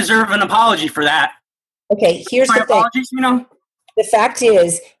 I deserve an apology for that. Okay, here's the thing. Apologies, The fact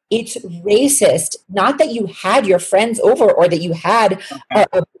is, it's racist, not that you had your friends over or that you had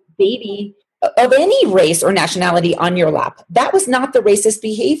a baby of any race or nationality on your lap. That was not the racist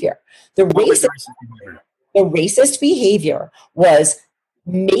behavior. The racist behavior was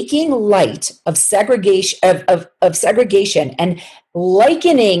making light of segregation of segregation and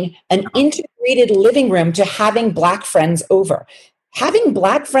likening an integrated living room to having Black friends over. Having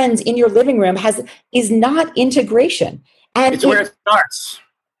Black friends in your living room is not integration. And it's where it starts.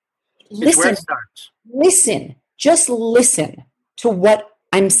 Listen, just listen to what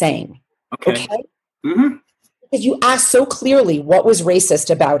I'm saying. Okay. Mm-hmm. Because you asked so clearly what was racist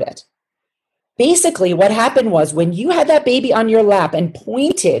about it. Basically, what happened was when you had that baby on your lap and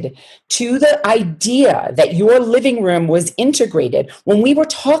pointed to the idea that your living room was integrated, when we were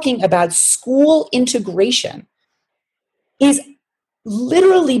talking about school integration, is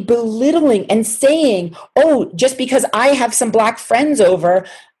literally belittling and saying, oh, just because I have some Black friends over,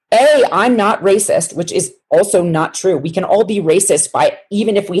 I'm not racist, which is also not true. We can all be racist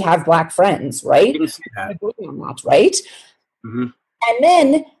even if we have Black friends, right? Right? Mm-hmm. And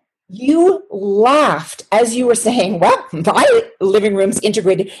then you laughed as you were saying, well, my living room's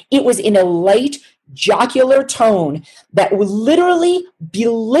integrated. It was in a light, jocular tone that literally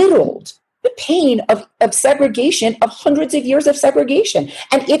belittled the pain of segregation, of hundreds of years of segregation.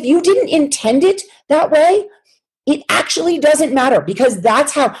 And if you didn't intend it that way, it actually doesn't matter, because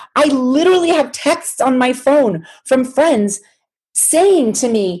that's how I literally have texts on my phone from friends saying to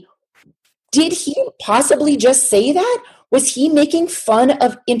me, did he possibly just say that? Was he making fun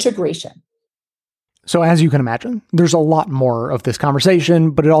of integration? So as you can imagine, there's a lot more of this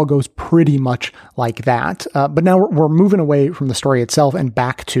conversation, but it all goes pretty much like that. But now we're moving away from the story itself and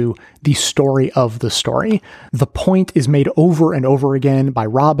back to the story of the story. The point is made over and over again by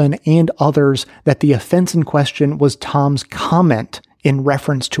Robin and others that the offense in question was Tom's comment in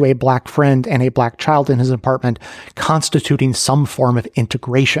reference to a Black friend and a Black child in his apartment constituting some form of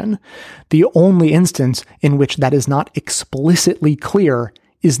integration. The only instance in which that is not explicitly clear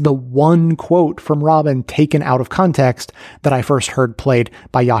is the one quote from Robin taken out of context that I first heard played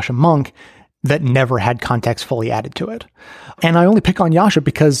by Yasha Monk that never had context fully added to it. And I only pick on Yasha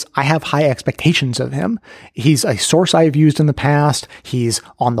because I have high expectations of him. He's a source I've used in the past. He's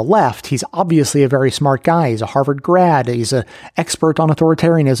on the left. He's obviously a very smart guy. He's a Harvard grad. He's an expert on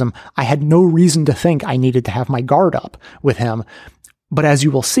authoritarianism. I had no reason to think I needed to have my guard up with him. But as you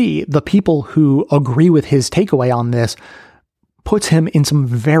will see, the people who agree with his takeaway on this puts him in some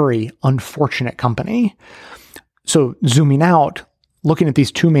very unfortunate company. So zooming out, looking at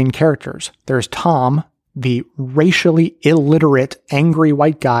these two main characters, there's Tom, the racially illiterate, angry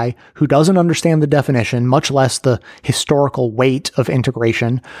white guy who doesn't understand the definition, much less the historical weight of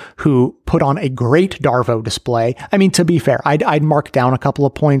integration, who put on a great Darvo display. I mean, to be fair, I'd mark down a couple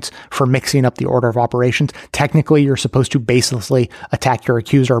of points for mixing up the order of operations. Technically, you're supposed to baselessly attack your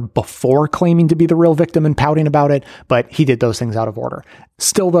accuser before claiming to be the real victim and pouting about it, but he did those things out of order.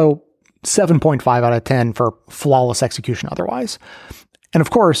 Still, though, 7.5 out of 10 for flawless execution otherwise. And of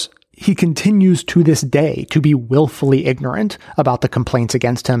course, he continues to this day to be willfully ignorant about the complaints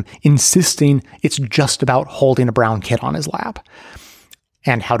against him, insisting it's just about holding a brown kid on his lap.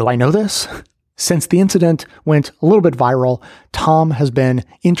 And how do I know this? Since the incident went a little bit viral, Tom has been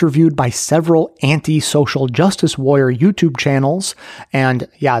interviewed by several anti-social justice warrior YouTube channels. And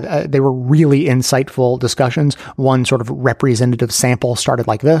yeah, they were really insightful discussions. One sort of representative sample started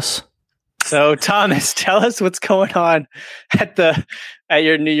like this. So, Thomas, tell us what's going on at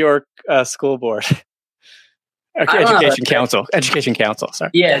your New York school board. Education Council. Education Council, sorry.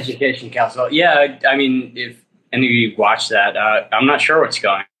 Yeah, Education Council. Yeah, I mean, if any of you watch that, I'm not sure what's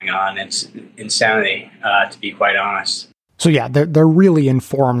going on. It's insanity, to be quite honest. So yeah, they're really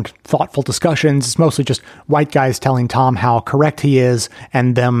informed, thoughtful discussions. It's mostly just white guys telling Tom how correct he is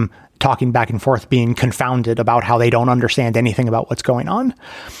and them talking back and forth, being confounded about how they don't understand anything about what's going on.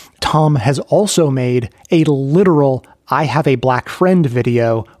 Tom has also made a literal I have a Black friend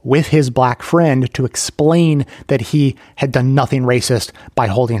video with his Black friend to explain that he had done nothing racist by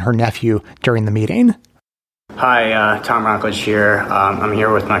holding her nephew during the meeting. Hi, Tom Rockledge here. I'm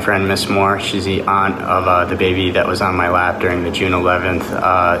here with my friend Miss Moore. She's the aunt of the baby that was on my lap during the June 11th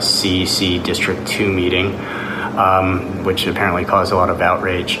CEC District 2 meeting, which apparently caused a lot of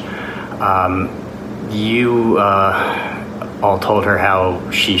outrage. You all told her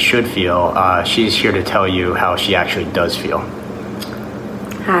how she should feel. She's here to tell you how she actually does feel.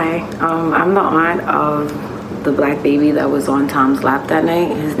 Hi, I'm the aunt of the Black baby that was on Tom's lap that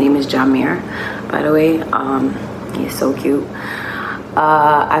night. His name is Jamir, by the way. He's so cute.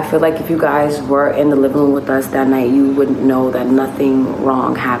 I feel like if you guys were in the living room with us that night, you wouldn't know that nothing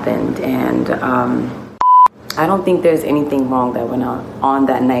wrong happened. And I don't think there's anything wrong that went on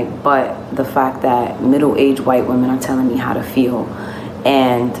that night, but the fact that middle-aged white women are telling me how to feel.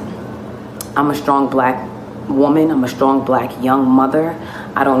 And I'm a strong Black woman. I'm a strong Black young mother.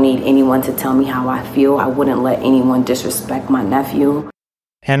 I don't need anyone to tell me how I feel. I wouldn't let anyone disrespect my nephew.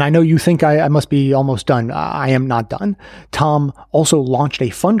 And I know you think I must be almost done. I am not done. Tom also launched a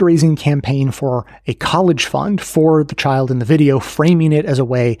fundraising campaign for a college fund for the child in the video, framing it as a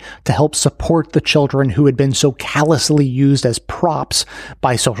way to help support the children who had been so callously used as props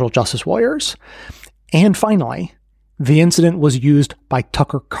by social justice warriors. And finally, the incident was used by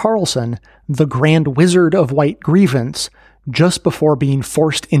Tucker Carlson, the grand wizard of white grievance, just before being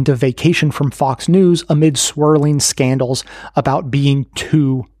forced into vacation from Fox News amid swirling scandals about being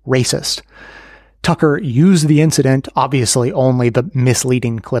too racist. Tucker used the incident, obviously only the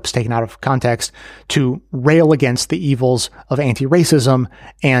misleading clips taken out of context, to rail against the evils of anti-racism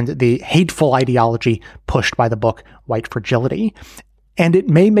and the hateful ideology pushed by the book White Fragility. And it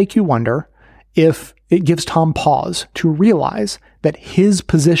may make you wonder if it gives Tom pause to realize that his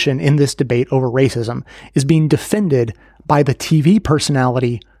position in this debate over racism is being defended by the TV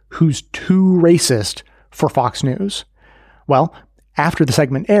personality who's too racist for Fox News. Well, after the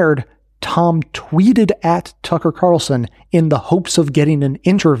segment aired, Tom tweeted at Tucker Carlson in the hopes of getting an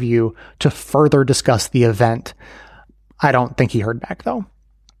interview to further discuss the event. I don't think he heard back, though.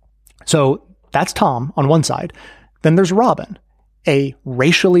 So that's Tom on one side. Then there's Robin, a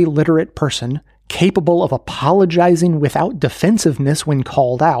racially literate person capable of apologizing without defensiveness when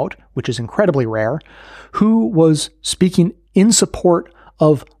called out, which is incredibly rare, who was speaking in support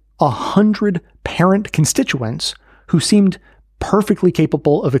of 100 parent constituents who seemed perfectly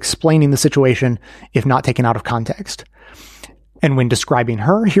capable of explaining the situation if not taken out of context. And when describing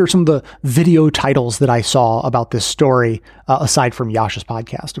her, here are some of the video titles that I saw about this story, aside from Yasha's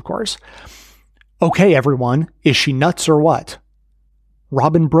podcast, of course. Okay, everyone, is she nuts or what?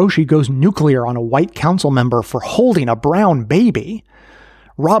 Robin Broshi goes nuclear on a white council member for holding a brown baby.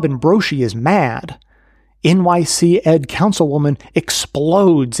 Robin Broshi is mad. NYC Ed councilwoman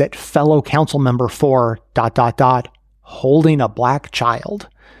explodes at fellow council member for ... holding a black child.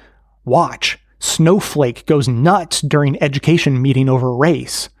 Watch. Snowflake goes nuts during education meeting over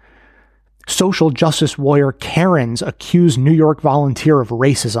race. Social justice warrior Karens accuse New York volunteer of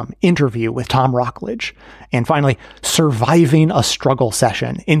racism. Interview with Tom Rockledge. And finally, surviving a struggle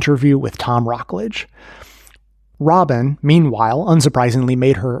session. Interview with Tom Rockledge. Robin, meanwhile, unsurprisingly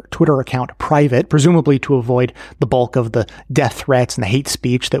made her Twitter account private, presumably to avoid the bulk of the death threats and the hate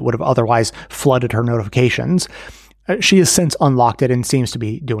speech that would have otherwise flooded her notifications. She has since unlocked it and seems to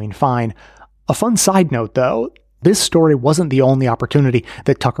be doing fine. A fun side note, though, this story wasn't the only opportunity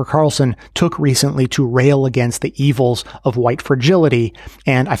that Tucker Carlson took recently to rail against the evils of white fragility,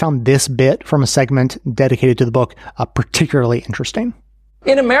 and I found this bit from a segment dedicated to the book particularly interesting.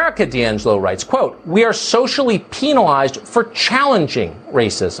 In America, D'Angelo writes, quote, "We are socially penalized for challenging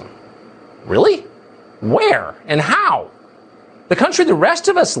racism." Really? Where and how? The country the rest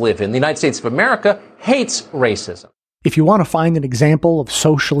of us live in, the United States of America, hates racism. If you want to find an example of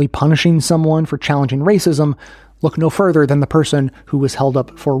socially punishing someone for challenging racism, look no further than the person who was held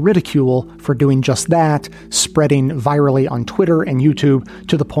up for ridicule for doing just that, spreading virally on Twitter and YouTube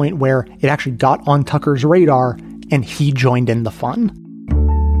to the point where it actually got on Tucker's radar and he joined in the fun.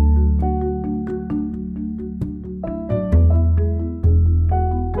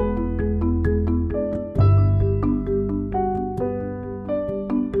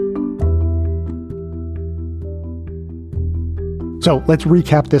 So let's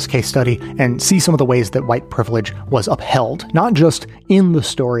recap this case study and see some of the ways that white privilege was upheld, not just in the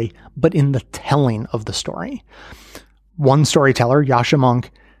story, but in the telling of the story. One storyteller, Yasha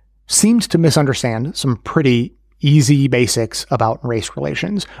Monk, seemed to misunderstand some pretty easy basics about race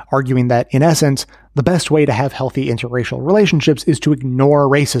relations, arguing that, in essence, the best way to have healthy interracial relationships is to ignore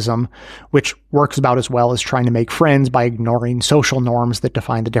racism, which works about as well as trying to make friends by ignoring social norms that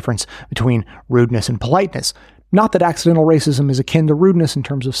define the difference between rudeness and politeness. Not that accidental racism is akin to rudeness in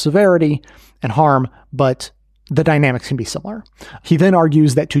terms of severity and harm, but the dynamics can be similar. He then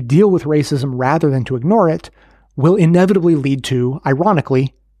argues that to deal with racism rather than to ignore it will inevitably lead to,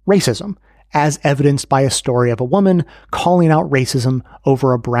 ironically, racism, as evidenced by a story of a woman calling out racism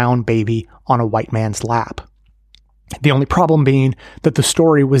over a brown baby on a white man's lap. The only problem being that the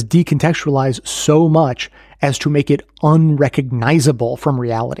story was decontextualized so much as to make it unrecognizable from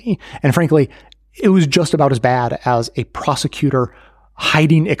reality. And frankly, it was just about as bad as a prosecutor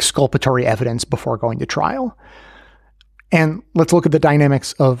hiding exculpatory evidence before going to trial. And let's look at the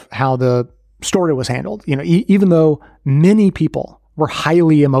dynamics of how the story was handled. You know, even though many people were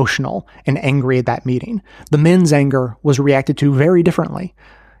highly emotional and angry at that meeting, the men's anger was reacted to very differently.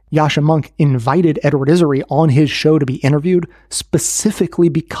 Yasha Monk invited Edward Issery on his show to be interviewed specifically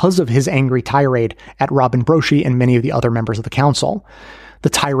because of his angry tirade at Robin Broshi and many of the other members of the council. The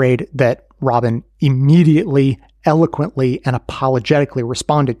tirade that Robin immediately eloquently and apologetically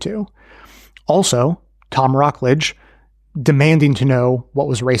responded to. Also, Tom Rockledge demanding to know what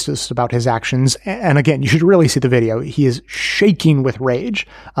was racist about his actions. And again, you should really see the video. He is shaking with rage,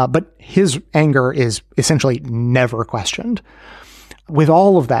 but his anger is essentially never questioned. With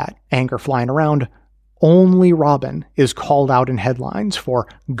all of that anger flying around, only Robin is called out in headlines for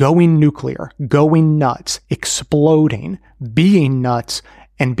going nuclear, going nuts, exploding, being nuts,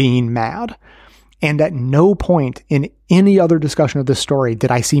 and being mad. And at no point in any other discussion of this story did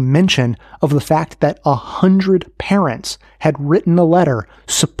I see mention of the fact that 100 parents had written a letter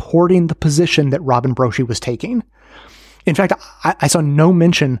supporting the position that Robin Broshi was taking. In fact, I saw no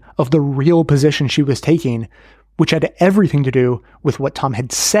mention of the real position she was taking, which had everything to do with what Tom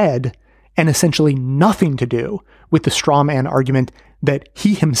had said and essentially nothing to do with the straw man argument that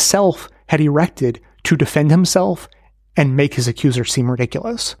he himself had erected to defend himself and make his accuser seem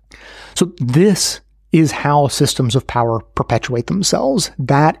ridiculous. So this is how systems of power perpetuate themselves.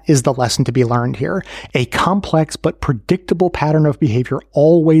 That is the lesson to be learned here. A complex but predictable pattern of behavior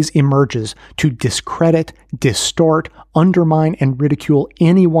always emerges to discredit, distort, undermine, and ridicule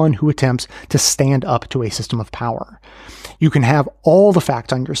anyone who attempts to stand up to a system of power. You can have all the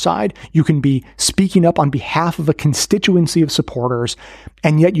facts on your side. You can be speaking up on behalf of a constituency of supporters,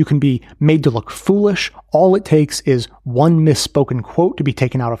 and yet you can be made to look foolish. All it takes is one misspoken quote to be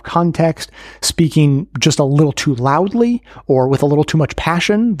taken out of context, speaking just a little too loudly or with a little too much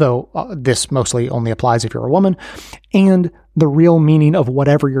passion, though this mostly only applies if you're a woman, and the real meaning of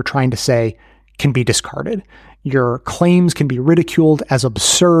whatever you're trying to say can be discarded. Your claims can be ridiculed as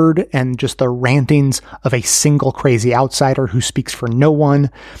absurd and just the rantings of a single crazy outsider who speaks for no one.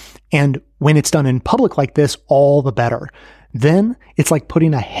 And when it's done in public like this, all the better. Then it's like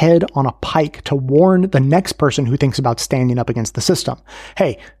putting a head on a pike to warn the next person who thinks about standing up against the system.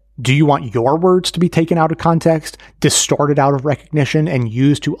 Hey, do you want your words to be taken out of context, distorted out of recognition, and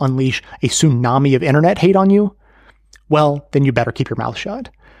used to unleash a tsunami of internet hate on you? Well, then you better keep your mouth shut.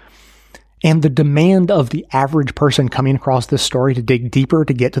 And the demand of the average person coming across this story to dig deeper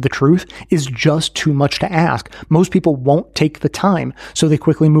to get to the truth is just too much to ask. Most people won't take the time, so they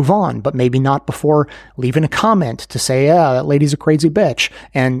quickly move on, but maybe not before leaving a comment to say, yeah, that lady's a crazy bitch,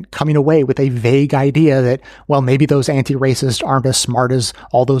 and coming away with a vague idea that, well, maybe those anti-racists aren't as smart as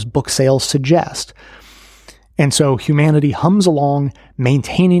all those book sales suggest. And so humanity hums along,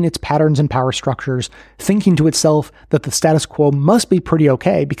 maintaining its patterns and power structures, thinking to itself that the status quo must be pretty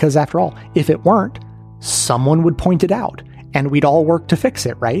okay, because after all, if it weren't, someone would point it out, and we'd all work to fix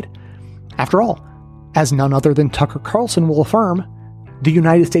it, right? After all, as none other than Tucker Carlson will affirm, the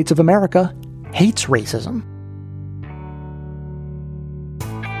United States of America hates racism.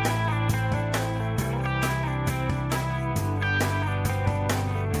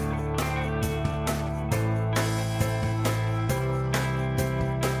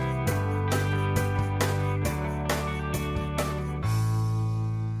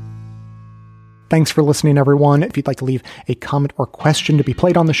 Thanks for listening, everyone. If you'd like to leave a comment or question to be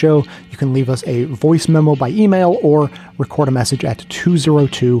played on the show, you can leave us a voice memo by email or record a message at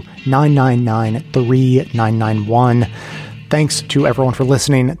 202-999-3991. Thanks to everyone for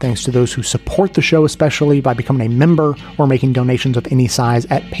listening. Thanks to those who support the show, especially by becoming a member or making donations of any size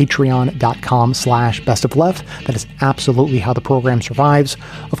at patreon.com/bestofleft. That is absolutely how the program survives.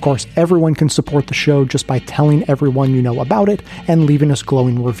 Of course, everyone can support the show just by telling everyone you know about it and leaving us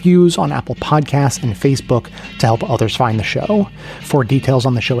glowing reviews on Apple Podcasts and Facebook to help others find the show. For details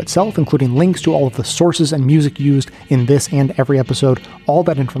on the show itself, including links to all of the sources and music used in this and every episode, all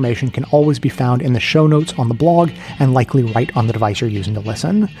that information can always be found in the show notes on the blog and likely right on the device you're using to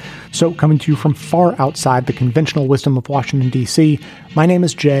listen. So, coming to you from far outside the conventional wisdom of Washington, D.C., my name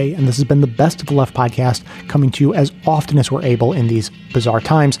is Jay, and this has been the Best of the Left podcast, coming to you as often as we're able in these bizarre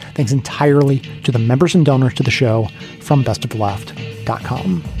times, thanks entirely to the members and donors to the show from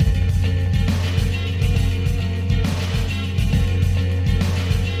bestoftheleft.com.